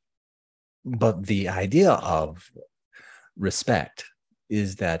 But the idea of respect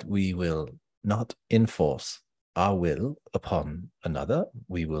is that we will not enforce our will upon another.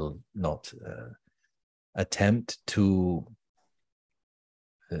 We will not attempt to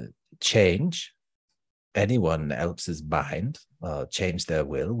change anyone else's mind, change their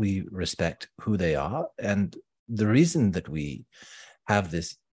will. We respect who they are. And the reason that we have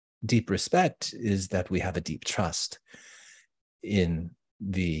this deep respect is that we have a deep trust in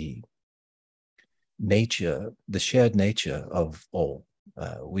the nature, the shared nature of all.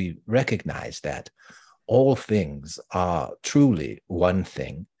 We recognize that all things are truly one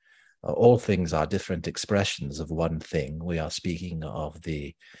thing, All things are different expressions of one thing. We are speaking of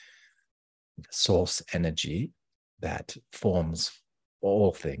the source energy that forms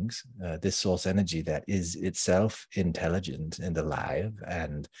all things, this source energy that is itself intelligent and alive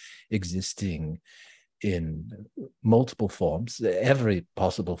and existing in multiple forms. Every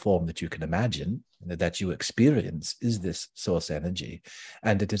possible form that you can imagine, that you experience, is this source energy,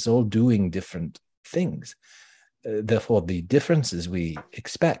 and it is all doing different things. Therefore, the differences we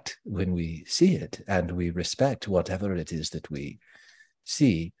expect when we see it, and we respect whatever it is that we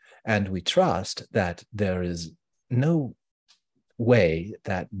see, and we trust that there is no way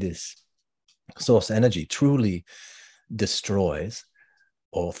that this source energy truly destroys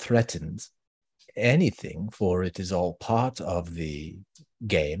or threatens anything, for it is all part of the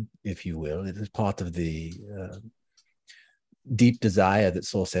game, if you will. It is part of the deep desire that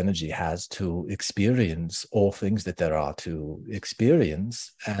source energy has to experience all things that there are to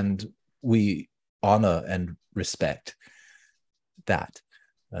experience, and we honor and respect that.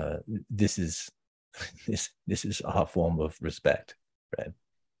 This is our form of respect, right?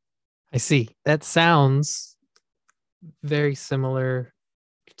 I see. That sounds very similar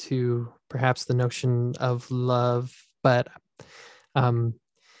to perhaps the notion of love, but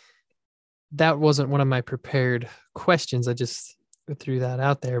that wasn't one of my prepared questions. I just threw that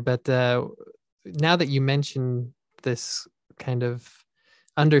out there. But now that you mention this kind of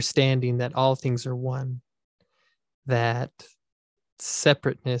understanding that all things are one, that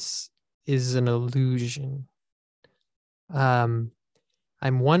separateness is an illusion, I'm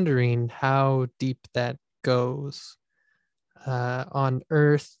wondering how deep that goes. On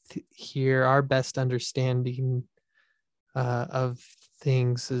Earth here, our best understanding of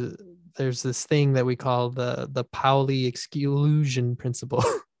things, there's this thing that we call the Pauli exclusion principle.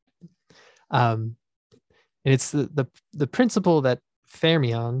 And it's the principle that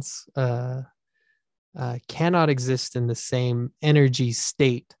fermions cannot exist in the same energy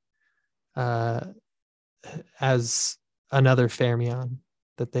state as another fermion,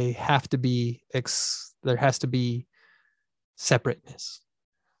 that they have to be there has to be separateness.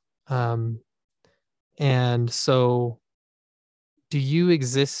 And so, do you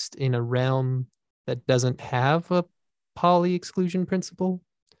exist in a realm that doesn't have a Pauli exclusion principle?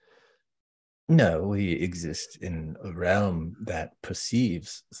 No, we exist in a realm that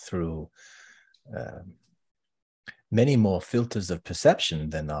perceives through many more filters of perception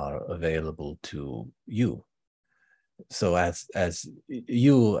than are available to you. So as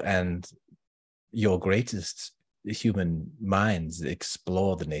you and your greatest human minds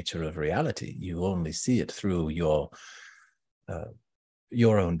explore the nature of reality, you only see it through your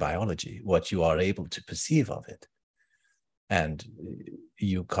own biology, what you are able to perceive of it. And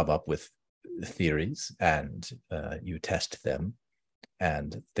you come up with theories, and you test them,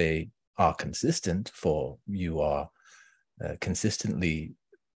 and they are consistent, for you are consistently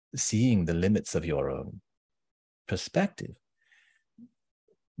seeing the limits of your own perspective.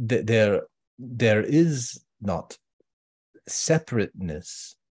 There is not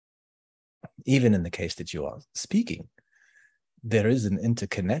separateness, even in the case that you are speaking. There is an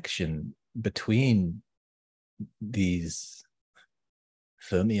interconnection between these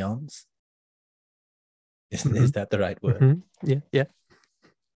fermions. Is that the right word? Mm-hmm. Yeah.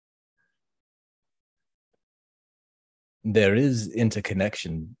 There is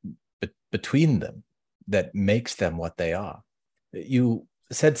interconnection between them that makes them what they are. You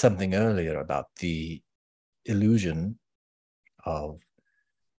said something earlier about the illusion of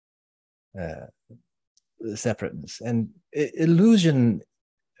separateness, and illusion,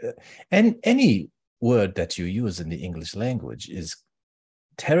 and any word that you use in the English language is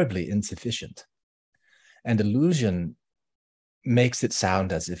terribly insufficient, and illusion makes it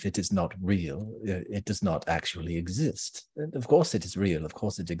sound as if it is not real. It does not actually exist. And of course it is real, of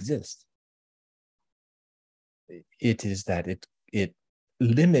course it exists. It is that it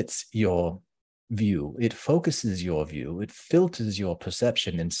limits your view, it focuses your view, it filters your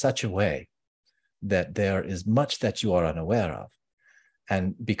perception in such a way that there is much that you are unaware of.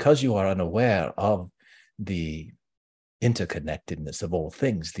 And because you are unaware of the interconnectedness of all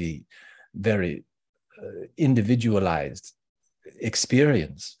things, the very individualized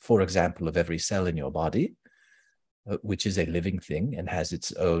experience, for example, of every cell in your body, which is a living thing and has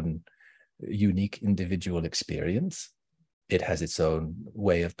its own unique individual experience. It has its own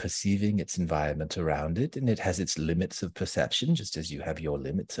way of perceiving its environment around it, and it has its limits of perception, just as you have your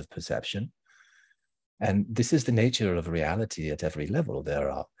limits of perception. And this is the nature of reality at every level. There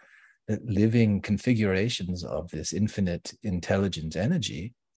are living configurations of this infinite intelligent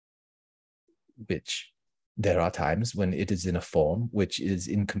energy, which there are times when it is in a form which is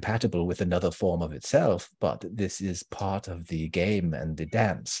incompatible with another form of itself, but this is part of the game and the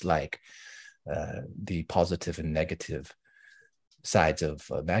dance, like the positive and negative sides of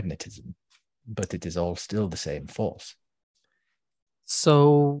magnetism, but it is all still the same force.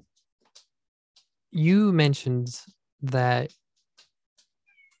 So you mentioned that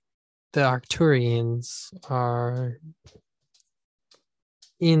the Arcturians are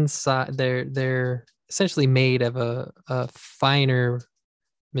inside, they're essentially made of a finer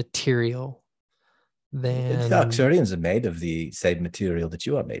material than... The Arcturians are made of the same material that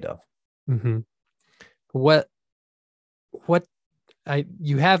you are made of. Mm-hmm.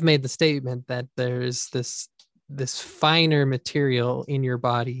 You have made the statement that there's this finer material in your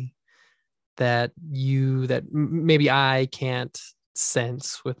body that maybe I can't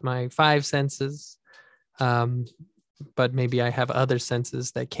sense with my 5 senses, but maybe I have other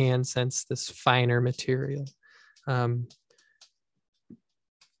senses that can sense this finer material. I'm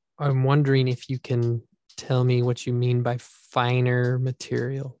wondering if you can tell me what you mean by finer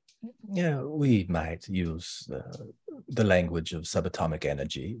material. Yeah, we might use the language of subatomic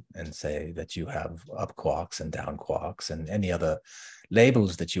energy and say that you have up quarks and down quarks and any other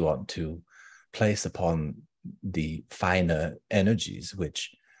labels that you want to place upon the finer energies,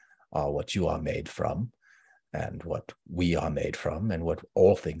 which are what you are made from and what we are made from and what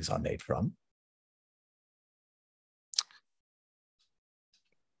all things are made from.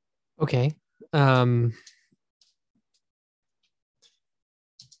 Okay.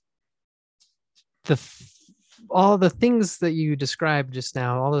 All the things that you described just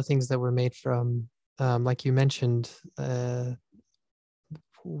now, all the things that were made from, like you mentioned,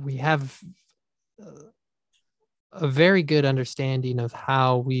 we have a very good understanding of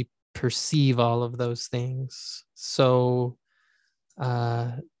how we perceive all of those things. So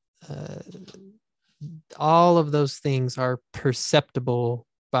all of those things are perceptible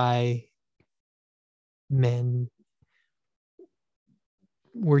by men.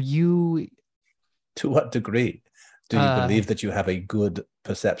 Were you... To what degree do you believe that you have a good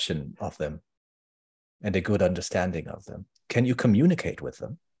perception of them and a good understanding of them? Can you communicate with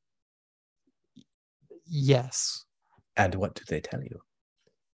them? Yes. And what do they tell you?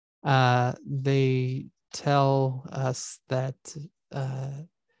 They tell us that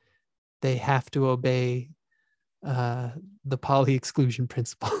they have to obey the Pauli exclusion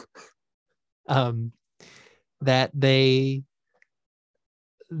principle. That they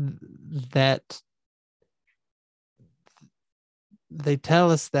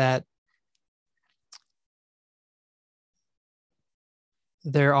tell us that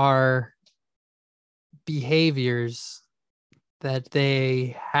there are behaviors that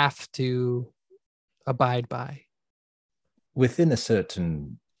they have to abide by within a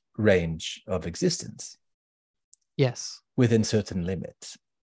certain range of existence. Yes. Within certain limits.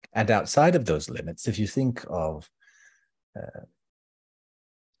 And outside of those limits, if you think of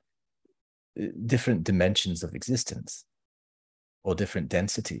different dimensions of existence or different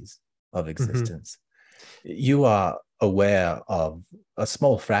densities of existence, you are aware of a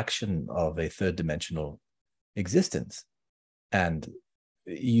small fraction of a third dimensional existence, and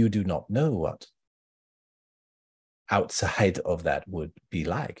you do not know what outside of that would be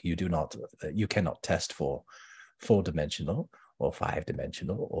like. You cannot test for 4-dimensional or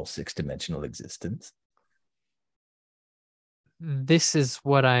 5-dimensional or 6-dimensional existence. This is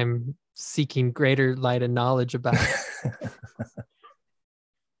what I'm seeking greater light and knowledge about.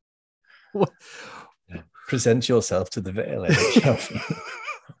 Present yourself to the veil.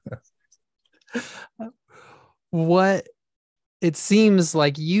 What it seems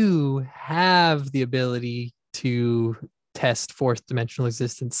like you have the ability to test 4th-dimensional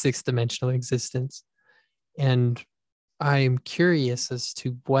existence, 6th-dimensional existence, and I'm curious as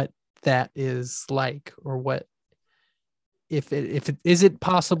to what that is like, or what if it is it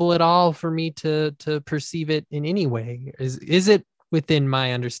possible at all for me to perceive it in any way? Is it within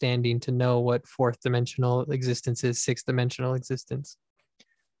my understanding to know what 4th-dimensional existence is, 6th-dimensional existence?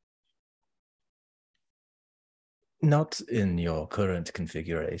 Not in your current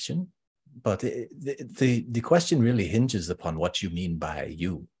configuration, but the question really hinges upon what you mean by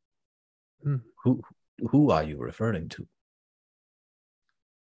you. Who are you referring to?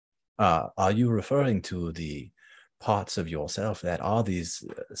 Are you referring to the parts of yourself that are these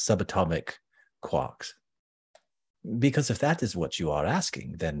subatomic quarks? Because if that is what you are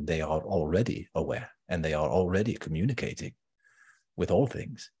asking, then they are already aware and they are already communicating with all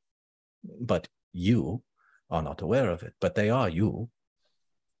things. But you are not aware of it, but they are you.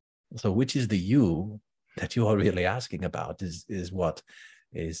 So which is the you that you are really asking about is what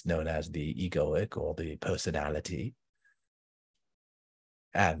is known as the egoic or the personality.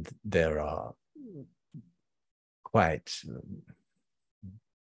 And there are quite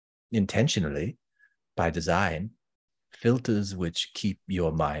intentionally, by design, filters which keep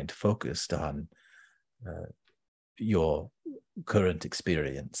your mind focused on your current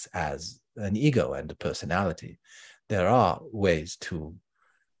experience as an ego and a personality. There are ways to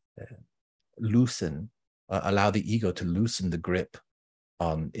allow the ego to loosen the grip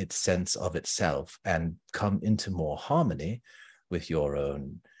on its sense of itself and come into more harmony with your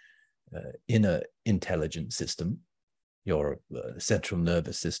own inner intelligent system, your central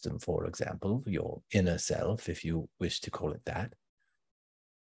nervous system, for example, your inner self, if you wish to call it that.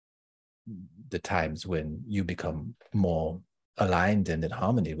 The times when you become more aligned and in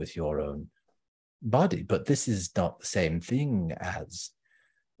harmony with your own body. But this is not the same thing as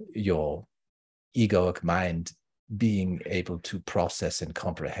your egoic mind being able to process and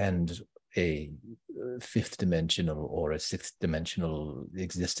comprehend a fifth dimensional or a sixth dimensional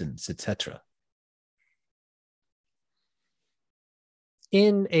existence, etc.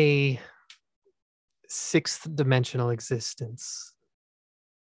 In a sixth dimensional existence,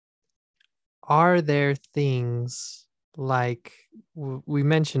 are there things like, we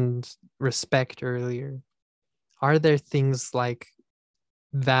mentioned respect earlier, are there things like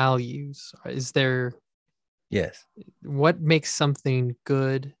values? Is there, yes, what makes something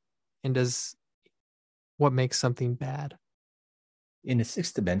good, and what makes something bad? In a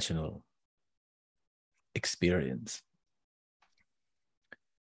sixth dimensional experience,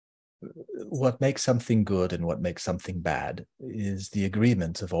 what makes something good and what makes something bad is the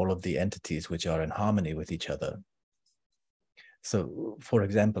agreement of all of the entities which are in harmony with each other. So, for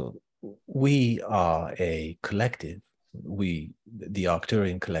example, we are a collective, the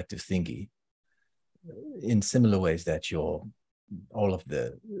Arcturian collective thingy, in similar ways that all of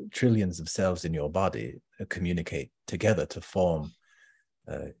the trillions of cells in your body communicate together to form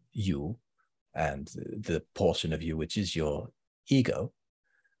you and the portion of you which is your ego.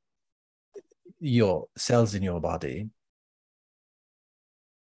 Your cells in your body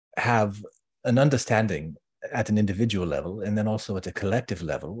have an understanding at an individual level and then also at a collective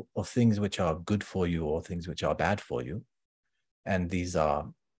level of things which are good for you or things which are bad for you. And these are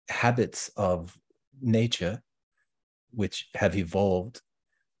habits of nature which have evolved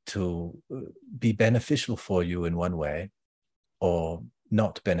to be beneficial for you in one way or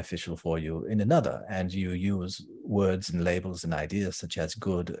not beneficial for you in another. And you use words and labels and ideas such as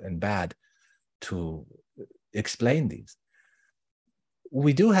good and bad to explain these.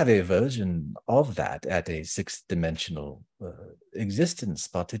 We do have a version of that at a sixth dimensional existence,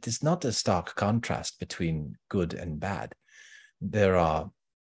 but it is not a stark contrast between good and bad. There are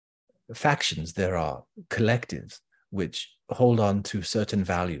factions, there are collectives which hold on to certain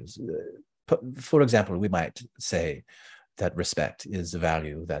values. For example, we might say that respect is a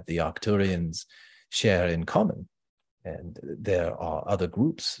value that the Arcturians share in common. And there are other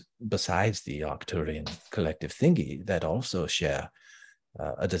groups besides the Arcturian collective thingy that also share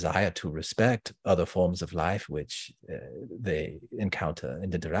a desire to respect other forms of life which they encounter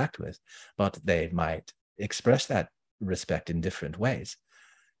and interact with, but they might express that respect in different ways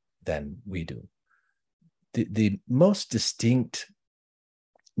than we do. The most distinct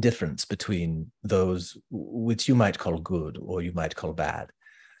difference between those which you might call good or you might call bad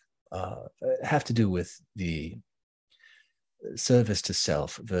have to do with the service to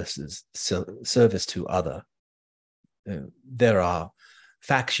self versus service to other. There are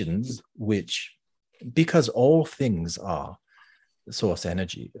factions which, because all things are source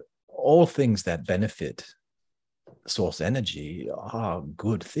energy, all things that benefit source energy are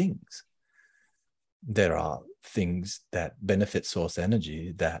good things. There are things that benefit source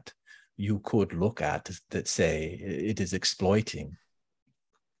energy that you could look at that say it is exploiting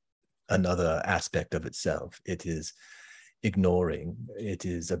another aspect of itself. It is ignoring, it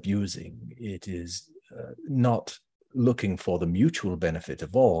is abusing, it is not looking for the mutual benefit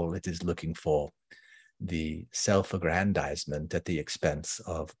of all, it is looking for the self-aggrandizement at the expense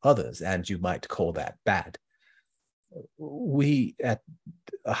of others, and you might call that bad. We at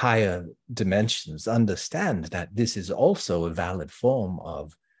higher dimensions understand that this is also a valid form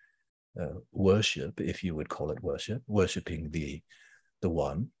of worship, if you would call it worship, worshiping the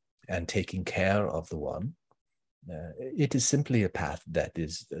one and taking care of the one. It is simply a path that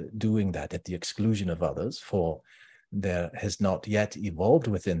is doing that at the exclusion of others, for there has not yet evolved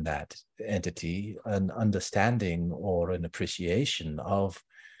within that entity an understanding or an appreciation of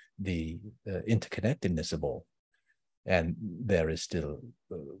the interconnectedness of all. And there is still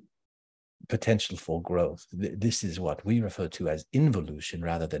potential for growth. This is what we refer to as involution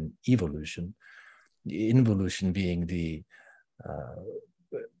rather than evolution. Involution being the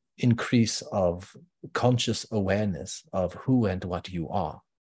increase of conscious awareness of who and what you are,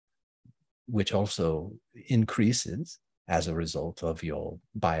 which also increases as a result of your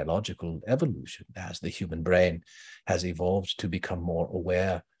biological evolution, as the human brain has evolved to become more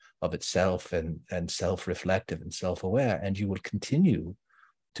aware of itself and self-reflective and self-aware. And you will continue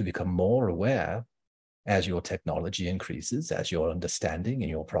to become more aware as your technology increases, as your understanding and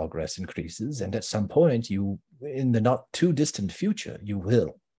your progress increases. And at some point, you, in the not too distant future, you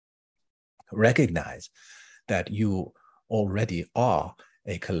will recognize that you already are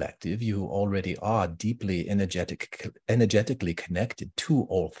a collective. You already are deeply energetically connected to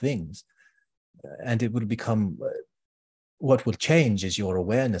all things. And it will become, what will change is your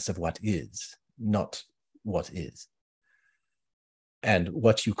awareness of what is, not what is. And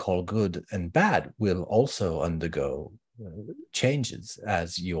what you call good and bad will also undergo changes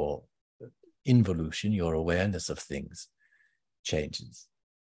as your involution, your awareness of things changes.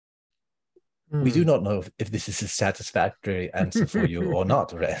 We do not know if this is a satisfactory answer for you or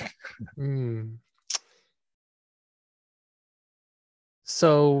not, Ren.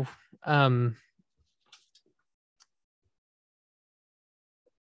 So, in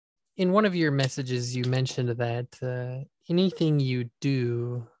one of your messages, you mentioned that anything you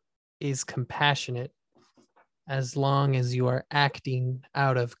do is compassionate as long as you are acting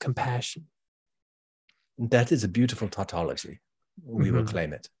out of compassion. That is a beautiful tautology. We will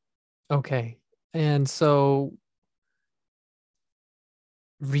claim it. Okay. And so,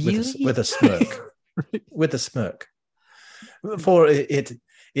 really? With a smirk. With a smirk. For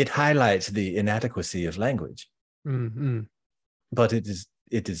it highlights the inadequacy of language. Mm-hmm. But it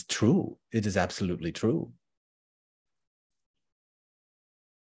is true. It is absolutely true.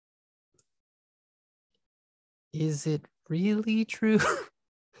 Is it really true?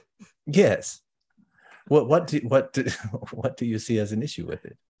 Yes. What do you see as an issue with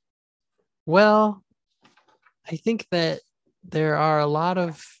it? Well, I think that there are a lot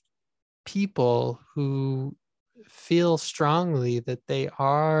of people who feel strongly that they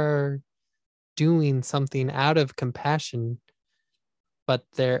are doing something out of compassion, but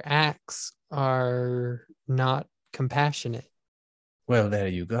their acts are not compassionate. Well, there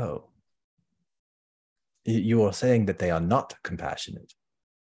you go. You are saying that they are not compassionate,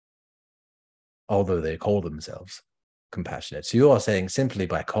 although they call themselves compassionate. So you are saying simply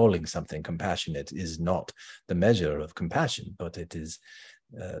by calling something compassionate is not the measure of compassion, but it is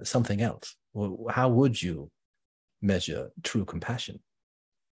something else. Well, how would you measure true compassion?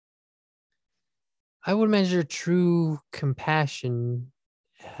 I would measure true compassion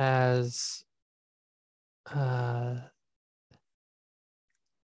as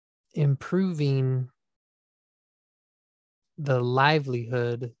improving the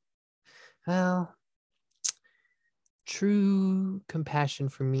livelihood. Well, true compassion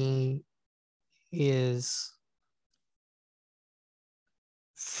for me is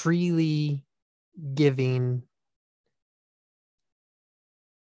freely giving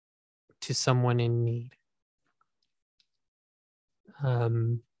to someone in need.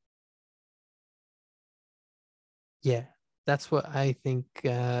 Yeah, that's what I think.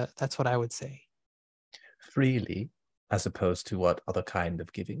 That's what I would say. Freely, as opposed to what other kind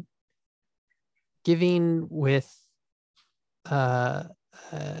of giving? Giving with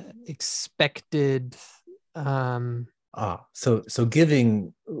expected. So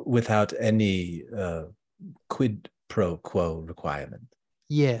giving without any quid pro quo requirement.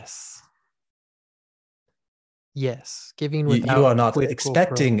 Yes. Yes, giving without. You are not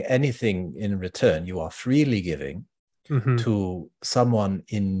expecting anything in return. You are freely giving to someone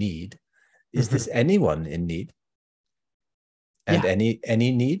in need. Is this anyone in need? And any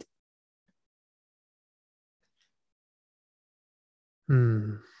need?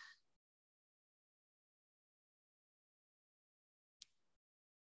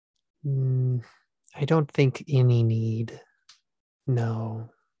 I don't think any need. No.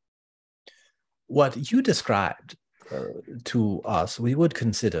 What you described to us, we would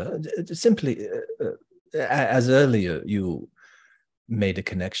consider simply, as earlier you made a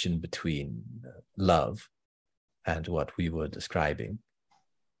connection between love and what we were describing.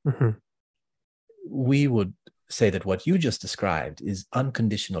 We would say that what you just described is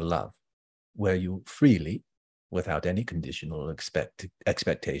unconditional love, where you freely, without any conditional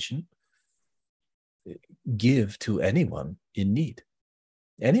expectation, give to anyone in need.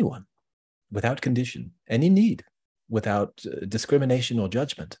 Anyone. Without condition, any need, without discrimination or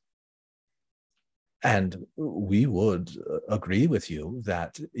judgment. And we would agree with you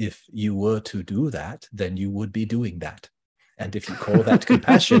that if you were to do that, then you would be doing that. And if you call that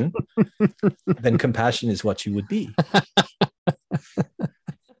compassion, then compassion is what you would be.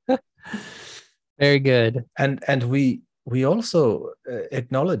 Very good. And we also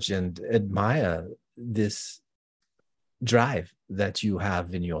acknowledge and admire this drive that you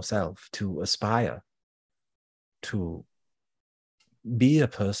have in yourself to aspire to be a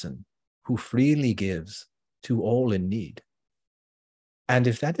person who freely gives to all in need. And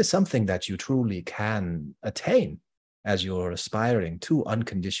if that is something that you truly can attain as you're aspiring to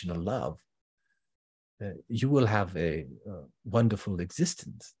unconditional love, you will have a wonderful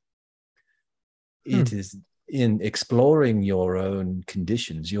existence. It is in exploring your own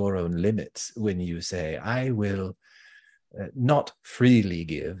conditions, your own limits, when you say, I will not freely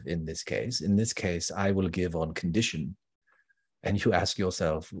give in this case. In this case, I will give on condition. And you ask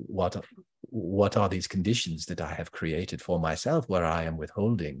yourself, what are these conditions that I have created for myself where I am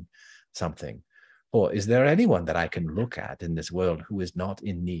withholding something? Or is there anyone that I can look at in this world who is not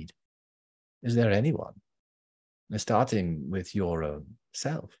in need? Is there anyone? Starting with your own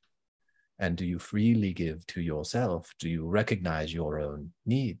self. And do you freely give to yourself? Do you recognize your own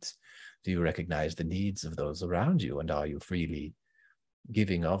needs? Do you recognize the needs of those around you? And are you freely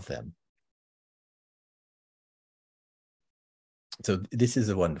giving of them? So this is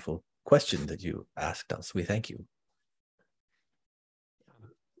a wonderful question that you asked us. We thank you.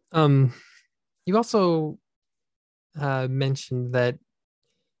 You also mentioned that,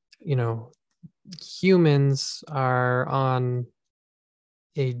 humans are on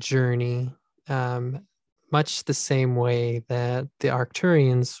a journey, much the same way that the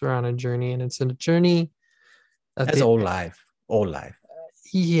Arcturians are on a journey, and it's a journey as all life.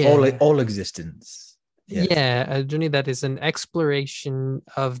 Yeah, all existence. Yes. Yeah, a journey that is an exploration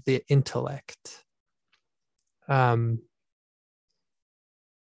of the intellect.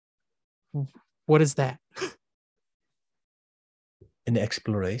 What is that? An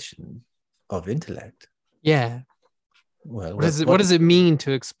exploration of intellect. Yeah. Well, what does it mean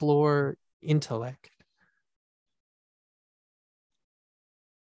to explore intellect?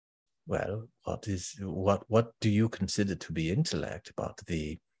 Well, what do you consider to be intellect, but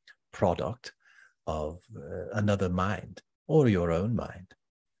the product of another mind or your own mind?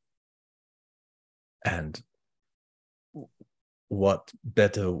 And what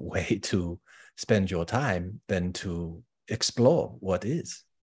better way to spend your time than to explore what is?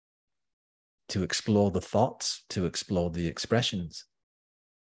 To explore the thoughts, to explore the expressions,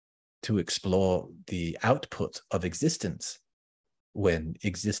 to explore the output of existence, when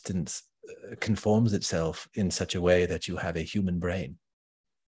existence conforms itself in such a way that you have a human brain,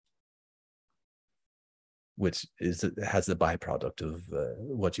 which has the byproduct of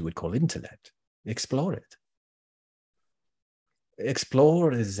what you would call intellect. Explore it.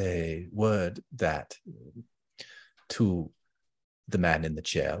 Explore is a word that, to the man in the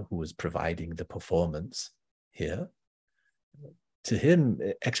chair who was providing the performance here, to him,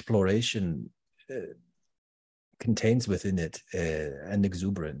 exploration contains within it an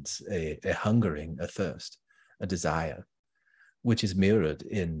exuberance, a hungering, a thirst, a desire, which is mirrored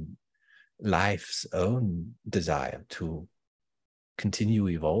in life's own desire to continue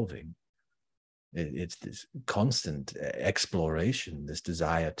evolving. It's this constant exploration, this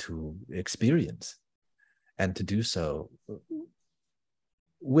desire to experience, and to do so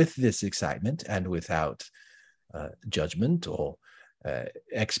with this excitement and without judgment or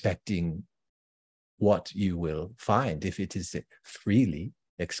expecting what you will find if it is freely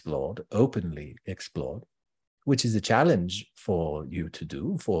explored, openly explored, which is a challenge for you to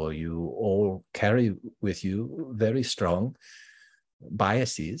do, for you all carry with you very strong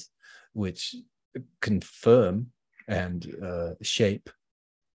biases, which confirm and shape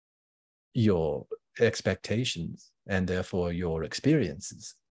your expectations and therefore your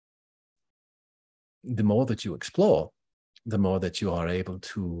experiences. The more that you explore, the more that you are able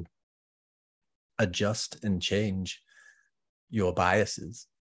to adjust and change your biases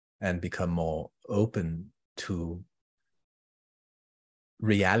and become more open to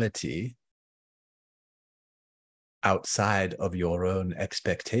reality outside of your own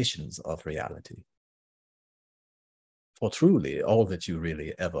expectations of reality. For truly, all that you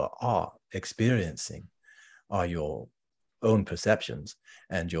really ever are experiencing are your own perceptions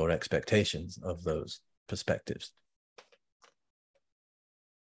and your expectations of those perspectives.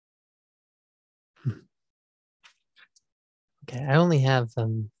 Okay, I only have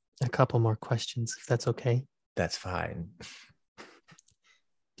a couple more questions, if that's okay. That's fine.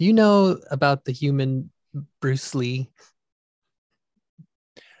 Do you know about the human Bruce Lee?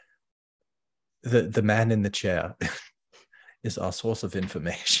 the man in the chair is our source of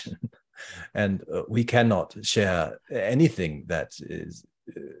information, and we cannot share anything that is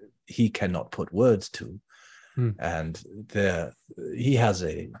he cannot put words to. And he has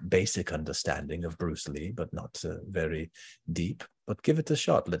a basic understanding of Bruce Lee, but not very deep. But give it a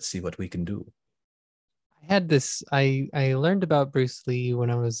shot. Let's see what we can do. I had this. I learned about Bruce Lee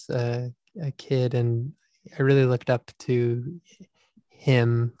when I was a kid, and I really looked up to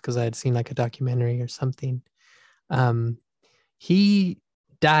him because I had seen like a documentary or something. He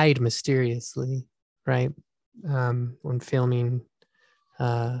died mysteriously, right? When filming,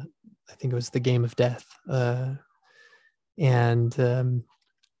 I think it was The Game of Death. It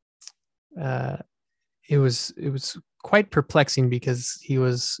was quite perplexing because he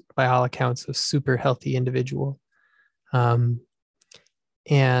was, by all accounts, a super healthy individual. And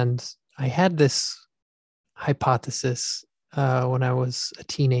I had this hypothesis when I was a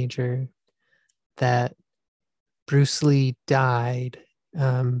teenager that Bruce Lee died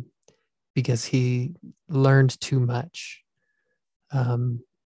because he learned too much.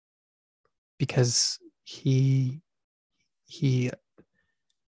 Because he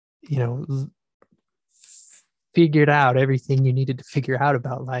figured out everything you needed to figure out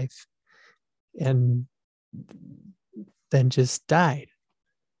about life and then just died.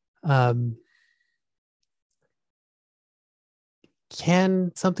 Can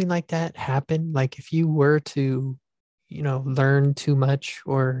something like that happen? Like if you were to, learn too much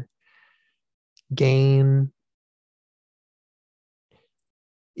or gain,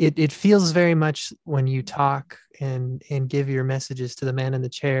 it feels very much when you talk and give your messages to the man in the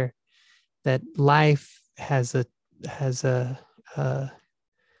chair that life has a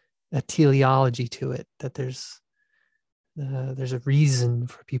teleology to it, that there's a reason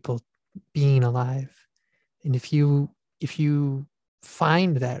for people being alive. And if you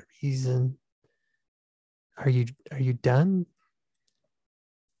find that reason, are you done?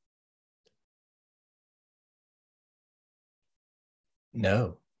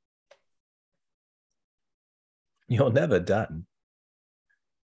 No. You're never done.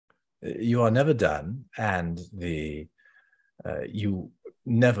 You are never done, and you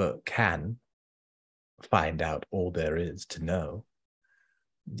never can find out all there is to know.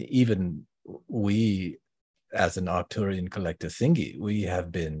 Even we, as an Arcturian collective thingy, we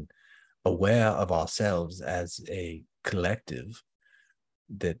have been aware of ourselves as a collective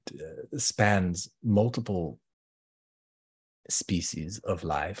that spans multiple species of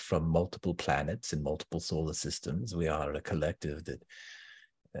life from multiple planets and multiple solar systems. We are a collective that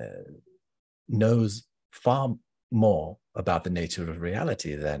knows far more about the nature of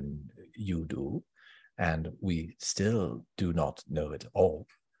reality than you do, and we still do not know it all.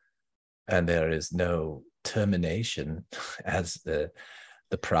 And there is no termination as the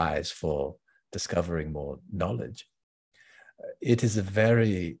prize for discovering more knowledge. It is a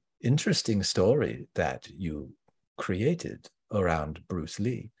very interesting story that you created around Bruce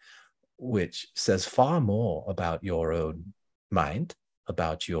Lee, which says far more about your own mind,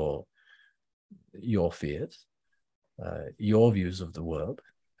 about your fears, your views of the world,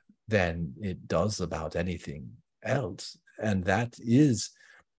 than it does about anything else. And that is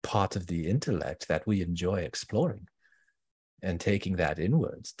part of the intellect that we enjoy exploring, and taking that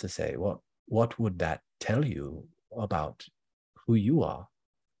inwards to say, what would that tell you about who you are?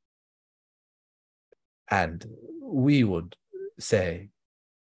 And we would say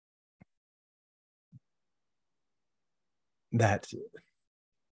that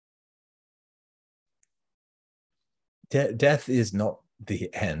death is not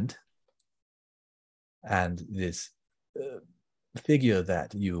the end, and this figure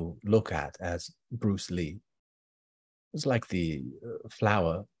that you look at as Bruce Lee is like the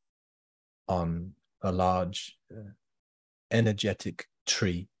flower on a large energetic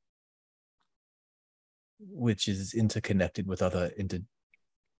tree, which is interconnected with other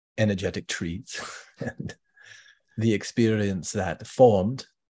energetic trees. And the experience that formed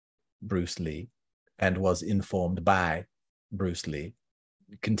Bruce Lee and was informed by Bruce Lee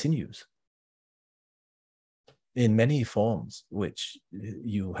continues in many forms which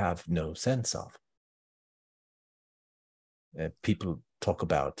you have no sense of. People talk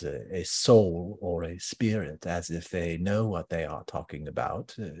about a soul or a spirit as if they know what they are talking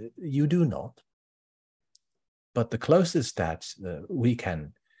about. You do not. But the closest that we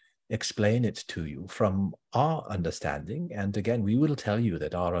can explain it to you from our understanding, and again, we will tell you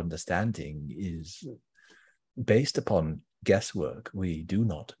that our understanding is based upon guesswork. We do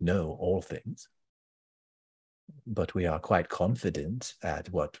not know all things, but we are quite confident at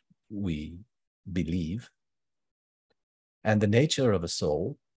what we believe. And the nature of a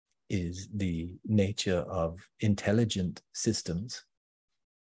soul is the nature of intelligent systems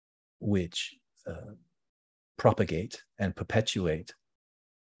which propagate and perpetuate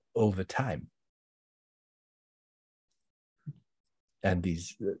over time. And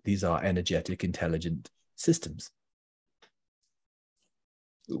these are energetic, intelligent systems,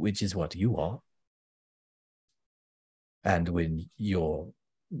 which is what you are. And when your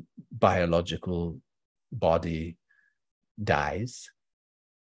biological body dies,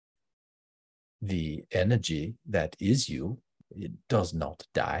 the energy that is you, it does not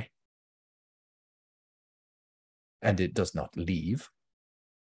die. And it does not leave.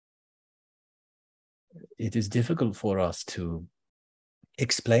 It is difficult for us to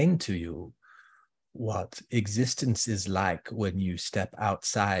explain to you what existence is like when you step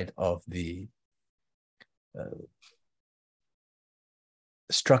outside of the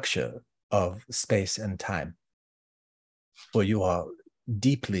structure of space and time, for you are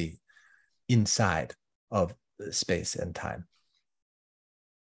deeply inside of space and time.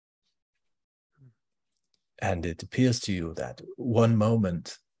 And it appears to you that one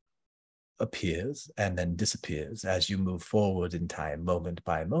moment appears and then disappears as you move forward in time, moment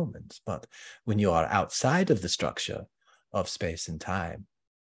by moment. But when you are outside of the structure of space and time,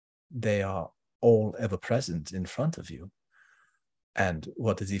 they are all ever present in front of you. And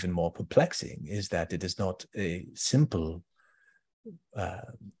what is even more perplexing is that it is not a simple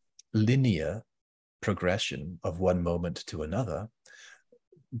linear progression of one moment to another,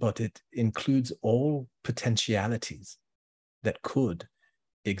 but it includes all potentialities that could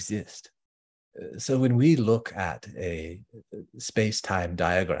exist. So when we look at a space-time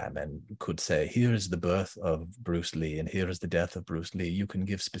diagram and could say, here is the birth of Bruce Lee and here is the death of Bruce Lee, you can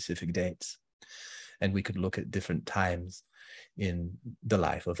give specific dates. And we could look at different times in the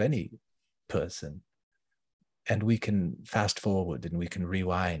life of any person. And we can fast forward and we can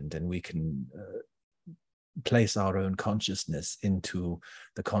rewind and we can place our own consciousness into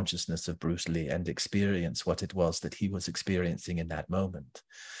the consciousness of Bruce Lee and experience what it was that he was experiencing in that moment.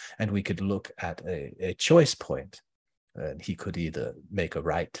 And we could look at a choice point, and he could either make a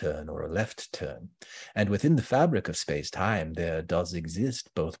right turn or a left turn. And within the fabric of space-time, there does exist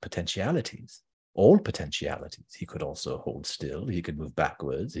both potentialities, all potentialities. He could also hold still, he could move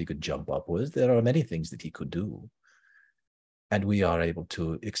backwards, he could jump upwards. There are many things that he could do. And we are able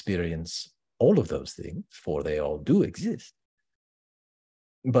to experience all of those things, for they all do exist.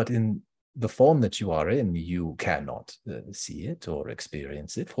 But in the form that you are in, you cannot see it or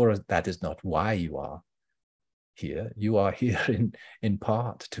experience it, for that is not why you are here. You are here in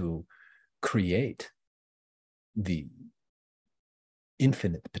part to create the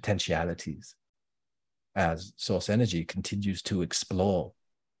infinite potentialities as source energy continues to explore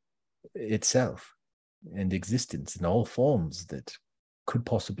itself and existence in all forms that could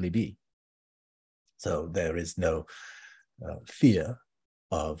possibly be. So there is no fear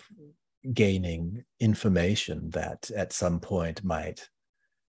of gaining information that at some point might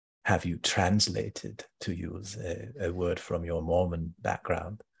have you translated, to use a word from your Mormon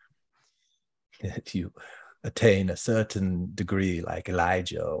background. If you attain a certain degree like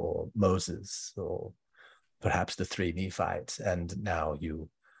Elijah or Moses or perhaps the three Nephites, and now you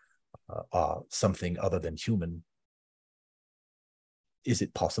are something other than human. Is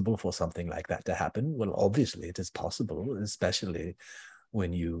it possible for something like that to happen? Well, obviously it is possible, especially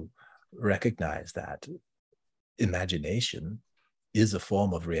when you recognize that imagination is a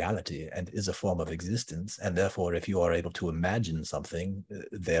form of reality and is a form of existence. And therefore, if you are able to imagine something,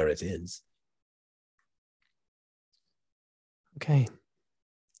 there it is. Okay.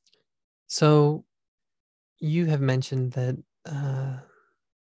 So you have mentioned that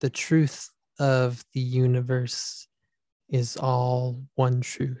the truth of the universe is all one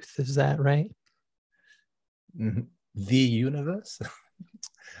truth. Is that right? The universe?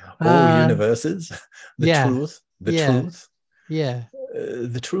 All universes? The truth? The truth? Yeah.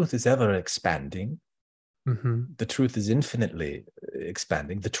 The truth is ever expanding. Mm-hmm. The truth is infinitely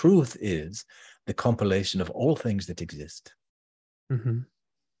expanding. The truth is the compilation of all things that exist. Mm-hmm.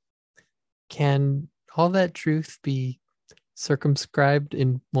 Can all that truth be circumscribed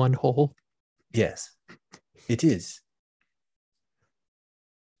in one whole? Yes, it is.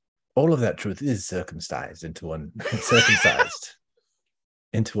 All of that truth is circumcised into one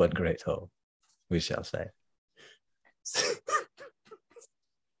great whole, we shall say.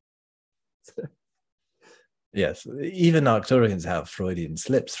 Yes, even Arcturians have Freudian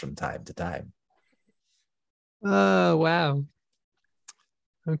slips from time to time. Oh, wow.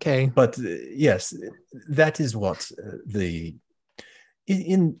 Okay. But yes, that is what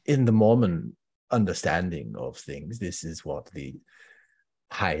in the Mormon understanding of things, this is what the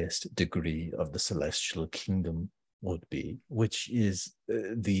highest degree of the celestial kingdom would be, which is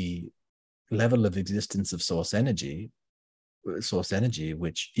the level of existence of source energy,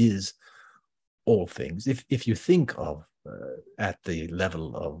 which is all things. If you think of at the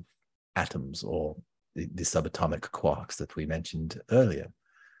level of atoms or the subatomic quarks that we mentioned earlier,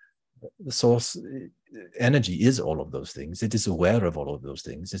 the source energy is all of those things. It is aware of all of those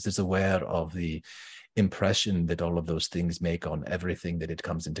things. It is aware of the impression that all of those things make on everything that it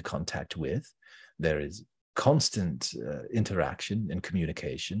comes into contact with. There is constant interaction and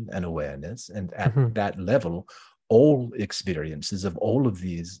communication and awareness. And at that level, all experiences of all of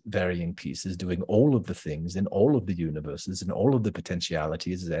these varying pieces doing all of the things in all of the universes and all of the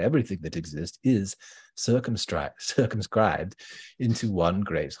potentialities, everything that exists is circumscribed into one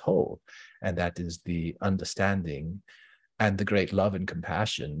great whole. And that is the understanding and the great love and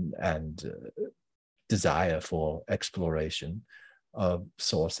compassion and desire for exploration of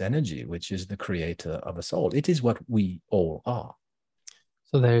source energy, which is the creator of us all. It is what we all are.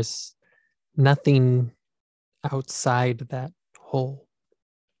 So there's nothing outside that whole.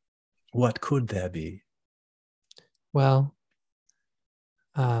 What could there be? Well,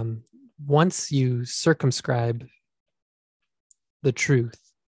 once you circumscribe the truth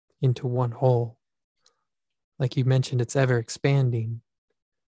into one whole, like you mentioned, it's ever expanding.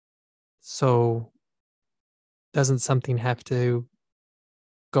 So doesn't something have to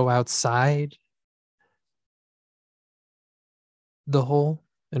go outside the whole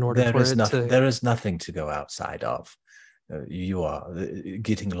in order for it to... There is nothing to go outside of. You are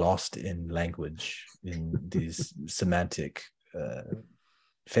getting lost in language, in these semantic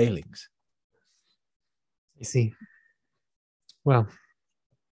failings. I see. Well,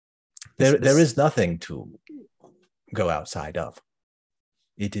 there is nothing to go outside of.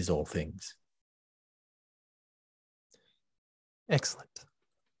 It is all things. Excellent.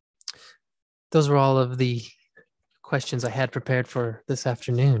 Those were all of the questions I had prepared for this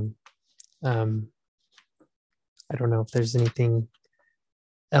afternoon. I don't know if there's anything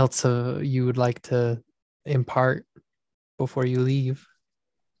else you would like to impart before you leave.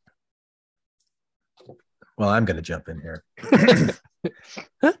 Well, I'm going to jump in here.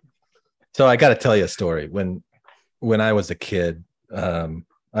 So I got to tell you a story. When I was a kid, I'm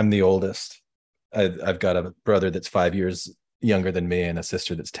the oldest. I've got a brother that's 5 years younger than me and a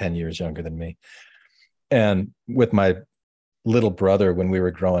sister that's 10 years younger than me. And with my little brother, when we were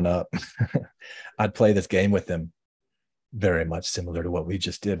growing up, I'd play this game with him, very much similar to what we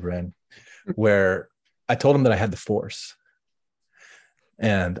just did, Ren, where I told him that I had the Force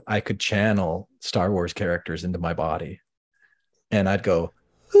and I could channel Star Wars characters into my body. And I'd go,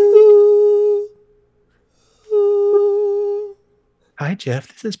 "Hi, Jeff,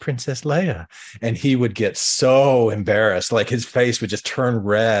 this is Princess Leia." And he would get so embarrassed, like his face would just turn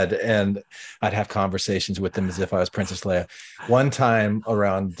red, and I'd have conversations with him as if I was Princess Leia. One time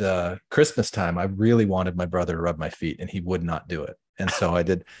around Christmas time, I really wanted my brother to rub my feet, and he would not do it. And so I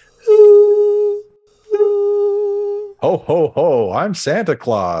did, "Ho, ho, ho, I'm Santa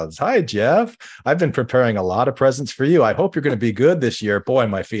Claus. Hi, Jeff. I've been preparing a lot of presents for you. I hope you're going to be good this year. Boy,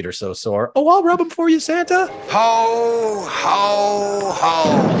 my feet are so sore. Oh, I'll rub them for you, Santa." Ho, ho, ho.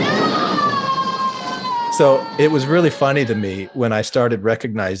 So it was really funny to me when I started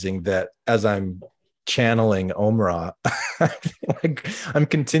recognizing that as I'm channeling Omra, like I'm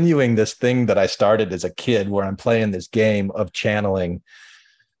continuing this thing that I started as a kid where I'm playing this game of channeling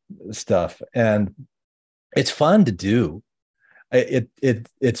stuff. And it's fun to do.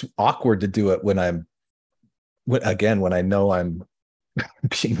 It's awkward to do it when I know I'm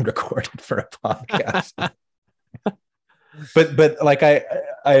being recorded for a podcast. but like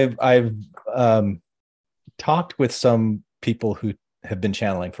I've talked with some people who have been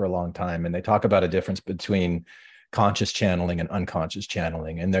channeling for a long time, and they talk about a difference between conscious channeling and unconscious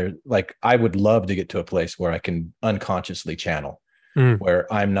channeling. And they're like, I would love to get to a place where I can unconsciously channel. Where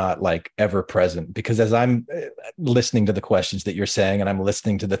I'm not like ever present, because as I'm listening to the questions that you're saying and I'm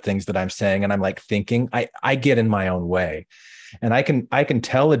listening to the things that I'm saying and I'm like thinking, I get in my own way, and I can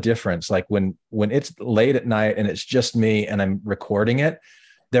tell a difference. Like when it's late at night and it's just me and I'm recording it,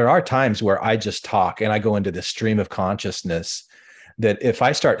 there are times where I just talk and I go into this stream of consciousness that if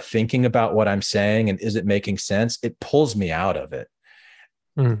I start thinking about what I'm saying and is it making sense, it pulls me out of it.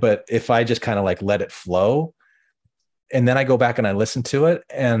 But if I just kind of like let it flow, and then I go back and I listen to it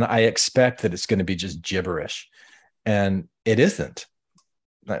and I expect that it's going to be just gibberish, and it isn't.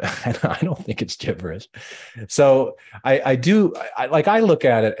 I don't think it's gibberish. So I look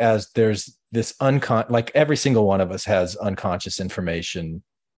at it as there's this like every single one of us has unconscious information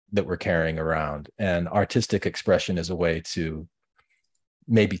that we're carrying around, and artistic expression is a way to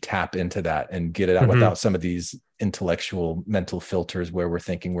maybe tap into that and get it out without some of these intellectual mental filters where we're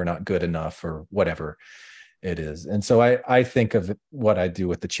thinking we're not good enough or whatever it is. And so I think of what I do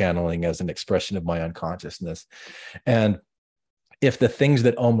with the channeling as an expression of my unconsciousness. And if the things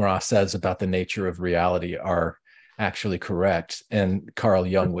that Om Ra says about the nature of reality are actually correct, and Carl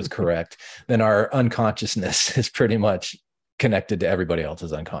Jung was correct, then our unconsciousness is pretty much connected to everybody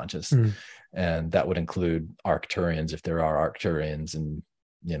else's unconscious. And that would include Arcturians, if there are Arcturians, and,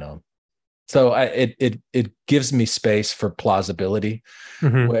 you know, so it gives me space for plausibility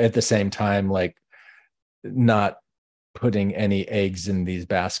at the same time, like not putting any eggs in these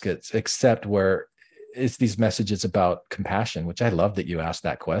baskets, except where it's these messages about compassion, which I love that you asked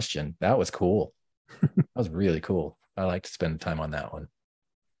that question. That was cool. That was really cool. I like to spend time on that one.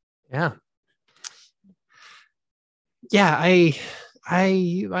 Yeah. Yeah. I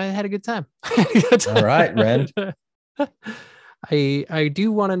had a good time. All right, Ren. I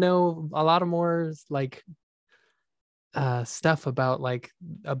do want to know a lot of more like stuff about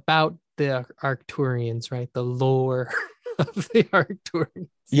the Arcturians, right? The lore of the Arcturians.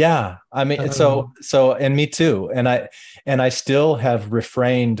 Yeah, I mean, so and me too. And I still have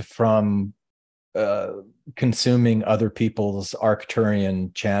refrained from consuming other people's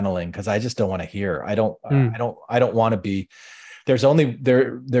Arcturian channeling because I just don't want to hear. I don't want to be. There's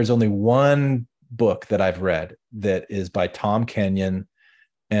only one book that I've read that is by Tom Kenyon,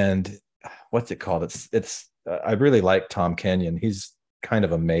 and what's it called? It's I really like Tom Kenyon. He's kind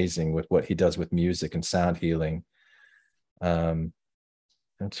of amazing with what he does with music and sound healing. I'm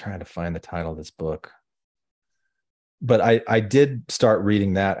trying to find the title of this book, but I did start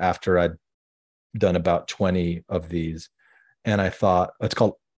reading that after I'd done about 20 of these, and I thought it's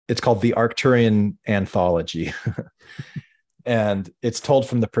called the Arcturian Anthology. And it's told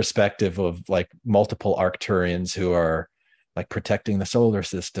from the perspective of like multiple Arcturians who are like protecting the solar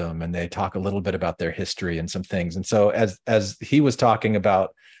system, and they talk a little bit about their history and some things. And so as he was talking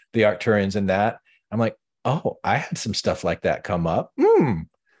about the Arcturians and that, I'm like, oh, I had some stuff like that come up. But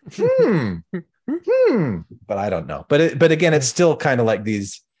I don't know. But again, it's still kind of like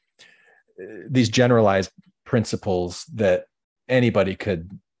these generalized principles that anybody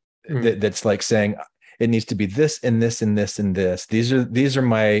could, that's like saying it needs to be this and this and this and this. These are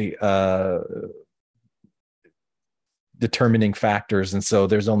my determining factors, and so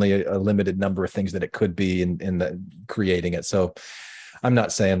there's only a limited number of things that it could be in the creating it. So I'm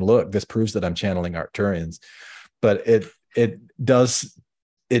not saying, look, this proves that I'm channeling Arcturians, but it does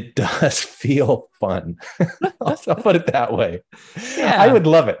feel fun. I'll put it that way. Yeah. I would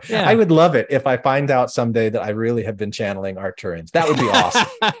love it. Yeah. I would love it if I find out someday that I really have been channeling Arcturians. That would be awesome.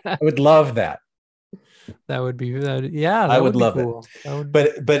 I would love that. That would be, yeah. I would love cool.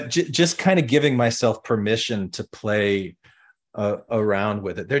 it. But just kind of giving myself permission to play around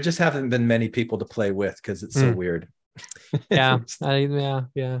with it. There just haven't been many people to play with because it's so weird. Yeah. I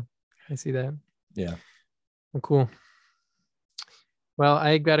see that. Yeah. Well, cool. Well,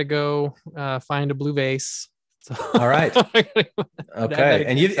 I gotta go find a blue vase. So all right. Okay.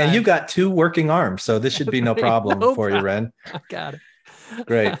 And you've got 2 working arms, so this should be no problem for you, Ren. I got it.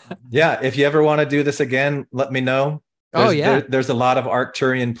 Great. Yeah. If you ever want to do this again, let me know. There's a lot of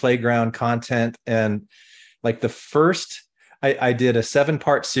Arcturian playground content, and like the first, I did a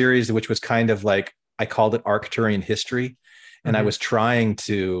 7-part series, which was kind of like, I called it Arcturian history. And I was trying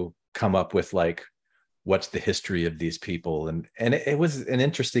to come up with like, what's the history of these people? And it was an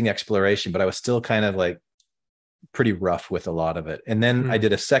interesting exploration, but I was still kind of like pretty rough with a lot of it. And then I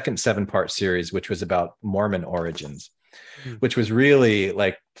did a second 7-part series, which was about Mormon origins, which was really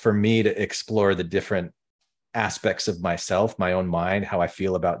like for me to explore the different aspects of myself, my own mind, how I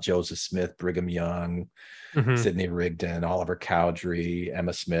feel about Joseph Smith, Brigham Young, Sidney Rigdon, Oliver Cowdery,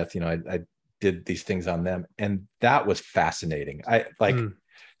 Emma Smith. You know, I did these things on them, and that was fascinating.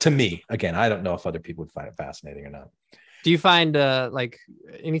 To me, again, I don't know if other people would find it fascinating or not. Do you find like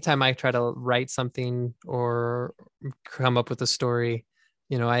anytime I try to write something or come up with a story,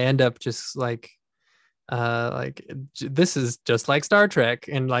 you know, I end up just like this is just like Star Trek,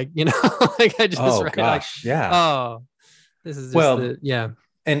 and like, you know, like I just write gosh, like, yeah. Oh, this is just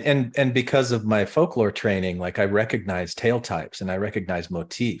And because of my folklore training, like I recognize tale types and I recognize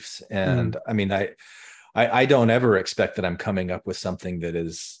motifs, and I mean, I don't ever expect that I'm coming up with something that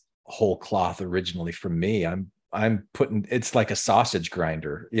is whole cloth originally from me. I'm putting, it's like a sausage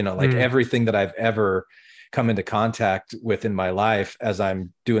grinder, you know, like everything that I've ever come into contact with in my life as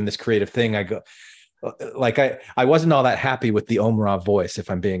I'm doing this creative thing, I go, like I wasn't all that happy with the Om Ra voice, if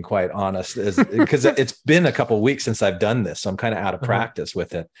I'm being quite honest, because it's been a couple of weeks since I've done this, so I'm kind of out of practice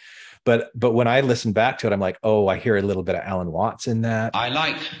with it. But when I listen back to it, I'm like, oh, I hear a little bit of Alan Watts in that. I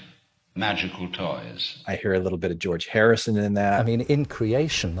like magical toys. I hear a little bit of George Harrison in that. I mean, in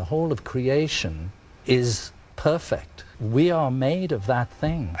creation, the whole of creation is perfect. We are made of that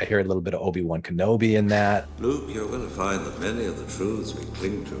thing. I hear a little bit of Obi-Wan Kenobi in that. Luke, you're going to find that many of the truths we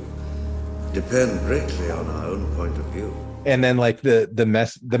cling to depend greatly on our own point of view. And then like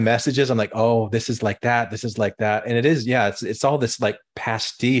the messages, I'm like, oh, this is like that. This is like that. And it is, yeah, it's all this like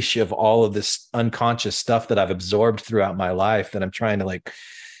pastiche of all of this unconscious stuff that I've absorbed throughout my life that I'm trying to like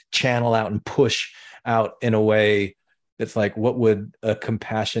channel out and push out in a way that's like, what would a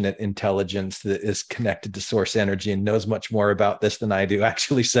compassionate intelligence that is connected to source energy and knows much more about this than I do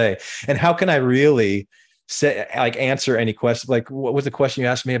actually say? And how can I really say, like, answer any question? Like, what was the question you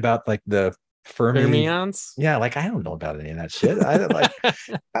asked me about, like the fermions? Yeah, like I don't know about any of that shit. I don't like,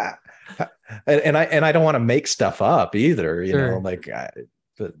 and I don't want to make stuff up either. You know, like,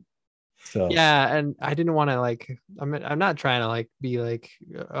 so yeah, and I didn't want to like. I'm not trying to like be like,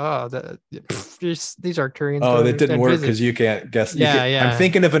 oh, these Arcturians. Oh, that didn't work because you can't guess. Yeah. I'm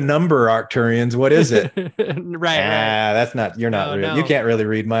thinking of a number, Arcturians. What is it? right. That's not. You're not. No. You can't really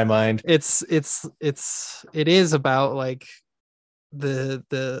read my mind. It is about like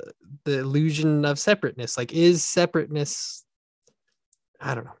the illusion of separateness. Like, is separateness,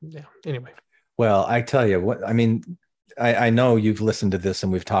 I don't know. Yeah, anyway. Well, I tell you what, I mean, I know you've listened to this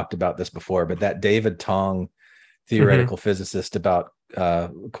and we've talked about this before, but that David Tong theoretical physicist about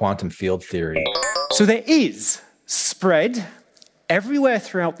quantum field theory. So there is spread everywhere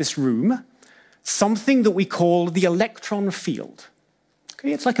throughout this room something that we call the electron field.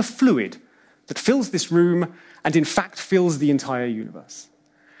 Okay, it's like a fluid that fills this room and in fact fills the entire universe.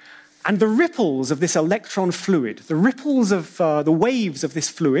 And the ripples of this electron fluid, the ripples of the waves of this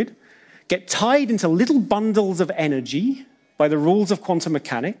fluid, get tied into little bundles of energy by the rules of quantum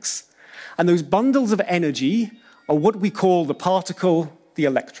mechanics, and those bundles of energy are what we call the particle, the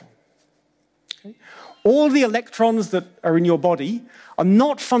electron. Okay? All the electrons that are in your body are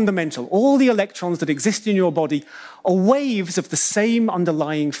not fundamental. All the electrons that exist in your body are waves of the same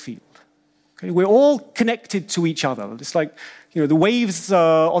underlying field. Okay? We're all connected to each other. It's like, you know, the waves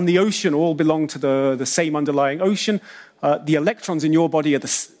on the ocean all belong to the same underlying ocean. The electrons in your body are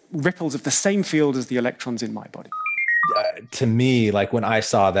the ripples of the same field as the electrons in my body. To me, like when I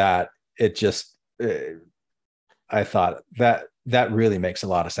saw that, it just, I thought that really makes a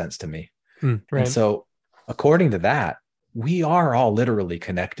lot of sense to me. Right. And so according to that, we are all literally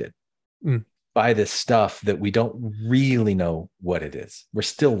connected by this stuff that we don't really know what it is. We're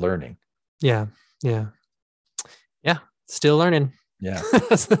still learning. Yeah. Still learning. Yeah.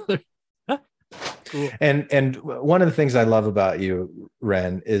 Cool. And one of the things I love about you,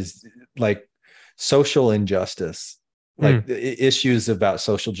 Ren, is like social injustice. Like the issues about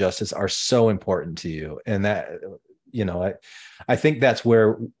social justice are so important to you. And that, you know, I think that's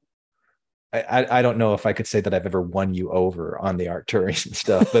where I don't know if I could say that I've ever won you over on the Arcturian and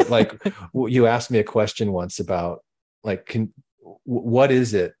stuff, but like you asked me a question once about like, what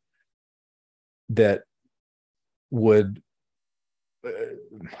is it that would,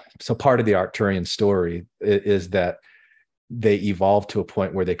 so part of the Arcturian story is that they evolved to a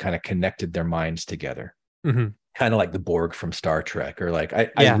point where they kind of connected their minds together, kind of like the Borg from Star Trek, or like,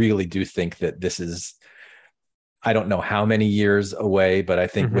 I really do think that this is, I don't know how many years away, but I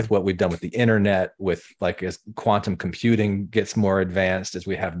think with what we've done with the internet, with like as quantum computing gets more advanced, as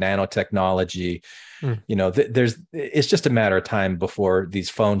we have nanotechnology, you know, it's just a matter of time before these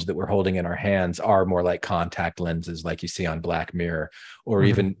phones that we're holding in our hands are more like contact lenses, like you see on Black Mirror, or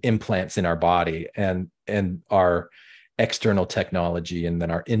even implants in our body, and our external technology, and then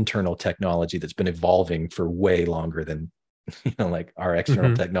our internal technology that's been evolving for way longer than, you know, like our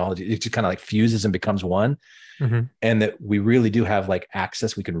external technology. It just kind of like fuses and becomes one. And that we really do have like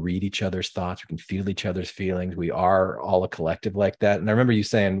access. We can read each other's thoughts. We can feel each other's feelings. We are all a collective like that. And I remember you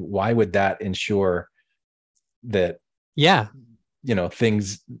saying, why would that ensure that, you know,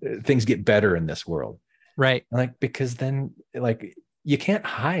 things get better in this world? Right. Like, because then like you can't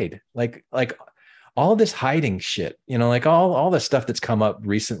hide, like all this hiding shit, you know, like all the stuff that's come up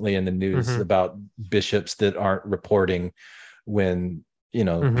recently in the news about bishops that aren't reporting when, you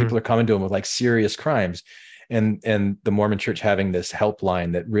know, people are coming to them with like serious crimes, and the Mormon Church having this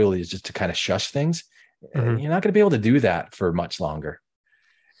helpline that really is just to kind of shush things. You're not going to be able to do that for much longer.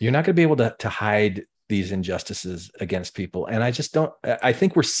 You're not going to be able to hide these injustices against people. And I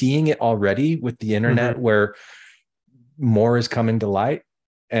think we're seeing it already with the internet, where more is coming to light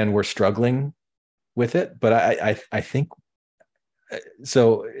and we're struggling with it. But I think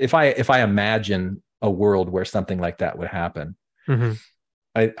so. If I imagine a world where something like that would happen,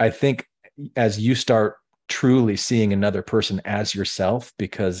 I think as you start truly seeing another person as yourself,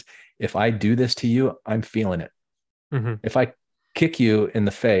 because if I do this to you, I'm feeling it. Mm-hmm. If I kick you in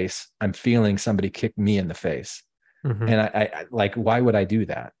the face, I'm feeling somebody kick me in the face. Mm-hmm. And I like, why would I do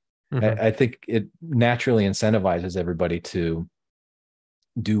that? Mm-hmm. I think it naturally incentivizes everybody to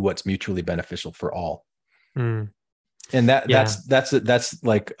do what's mutually beneficial for all. Mm. And that's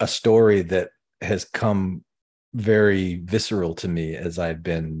like a story that has come very visceral to me as I've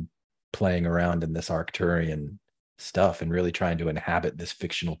been playing around in this Arcturian stuff and really trying to inhabit this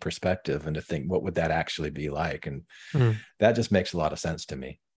fictional perspective and to think, what would that actually be like? And that just makes a lot of sense to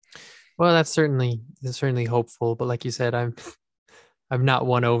me. Well, that's certainly hopeful, but like you said, I've not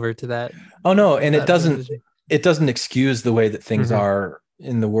won over to that. Oh no, and it doesn't excuse the way that things are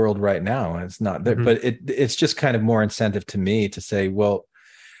in the world right now. And it's not there, but it's just kind of more incentive to me to say, well,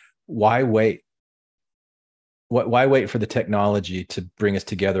 why wait? Why wait for the technology to bring us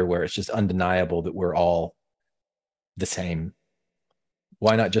together where it's just undeniable that we're all the same?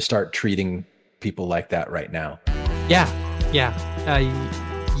 Why not just start treating people like that right now? Yeah.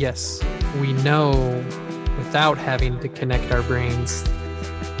 Yes, we know without having to connect our brains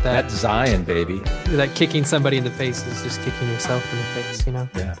that's Zion, baby. That kicking somebody in the face is just kicking yourself in the face, you know?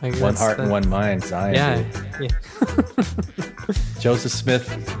 Yeah. One heart and one mind, Zion. Yeah. Joseph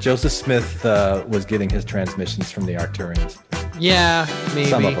Smith was getting his transmissions from the Arcturians. Yeah, maybe.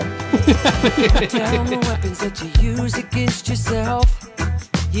 Some of them. Down the weapons that you use against yourself.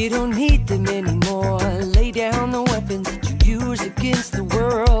 You don't need them anymore. Lay down the weapons that you use against the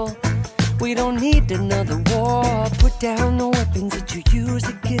world. We don't need another war. Put down the weapons that you use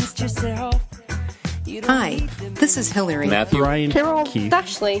against yourself. Hi, this is Hillary. Matthew, Ryan, Carol, Keith,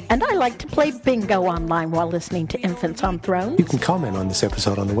 Ashley, and I like to play bingo online while listening to Infants on Thrones. You can comment on this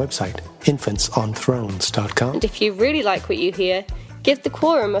episode on the website, infantsonthrones.com. And if you really like what you hear, give the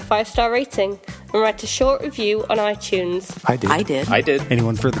Quorum a 5-star rating and write a short review on iTunes. I did.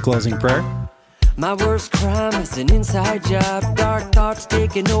 Anyone for the closing prayer? My worst crime is an inside job. Dark thoughts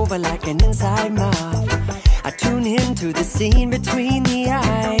taking over like an inside mob. I tune into the scene between the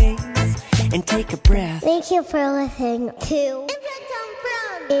eyes and take a breath. Thank you for listening to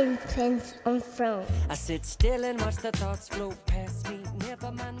Infants on Thrones. I sit still and watch the thoughts float past me.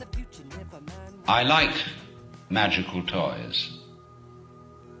 Never mind the future, never mind. I like magical toys.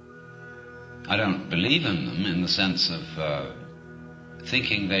 I don't believe in them in the sense of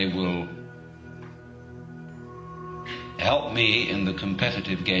thinking they will help me in the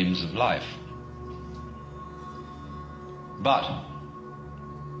competitive games of life. But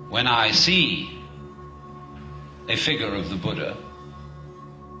when I see a figure of the Buddha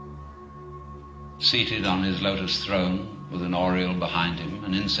seated on his lotus throne with an aureole behind him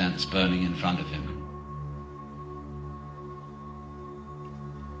and incense burning in front of him,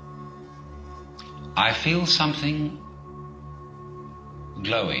 I feel something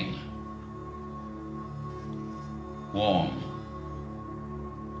glowing, warm,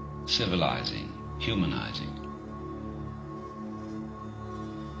 civilizing, humanizing,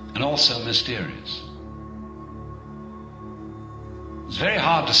 and also mysterious. It's very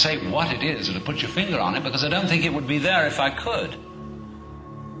hard to say what it is or to put your finger on it because I don't think it would be there if I could.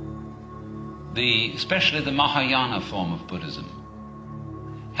 Especially the Mahayana form of Buddhism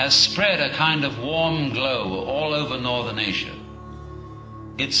has spread a kind of warm glow all over Northern Asia.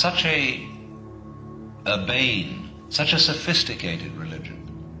 It's such a urbane, such a sophisticated religion.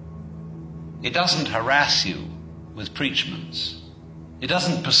 It doesn't harass you with preachments. It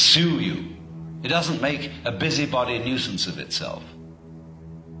doesn't pursue you. It doesn't make a busybody nuisance of itself.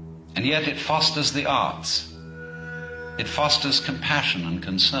 And yet it fosters the arts. It fosters compassion and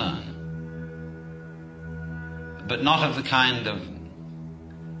concern. But not of the kind of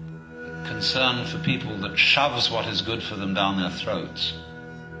concern for people that shoves what is good for them down their throats.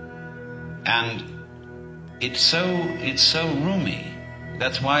 And it's so roomy.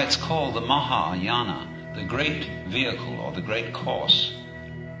 That's why it's called the Mahayana, the great vehicle or the great course.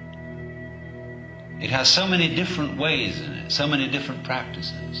 It has so many different ways in it, so many different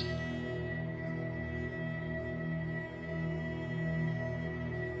practices.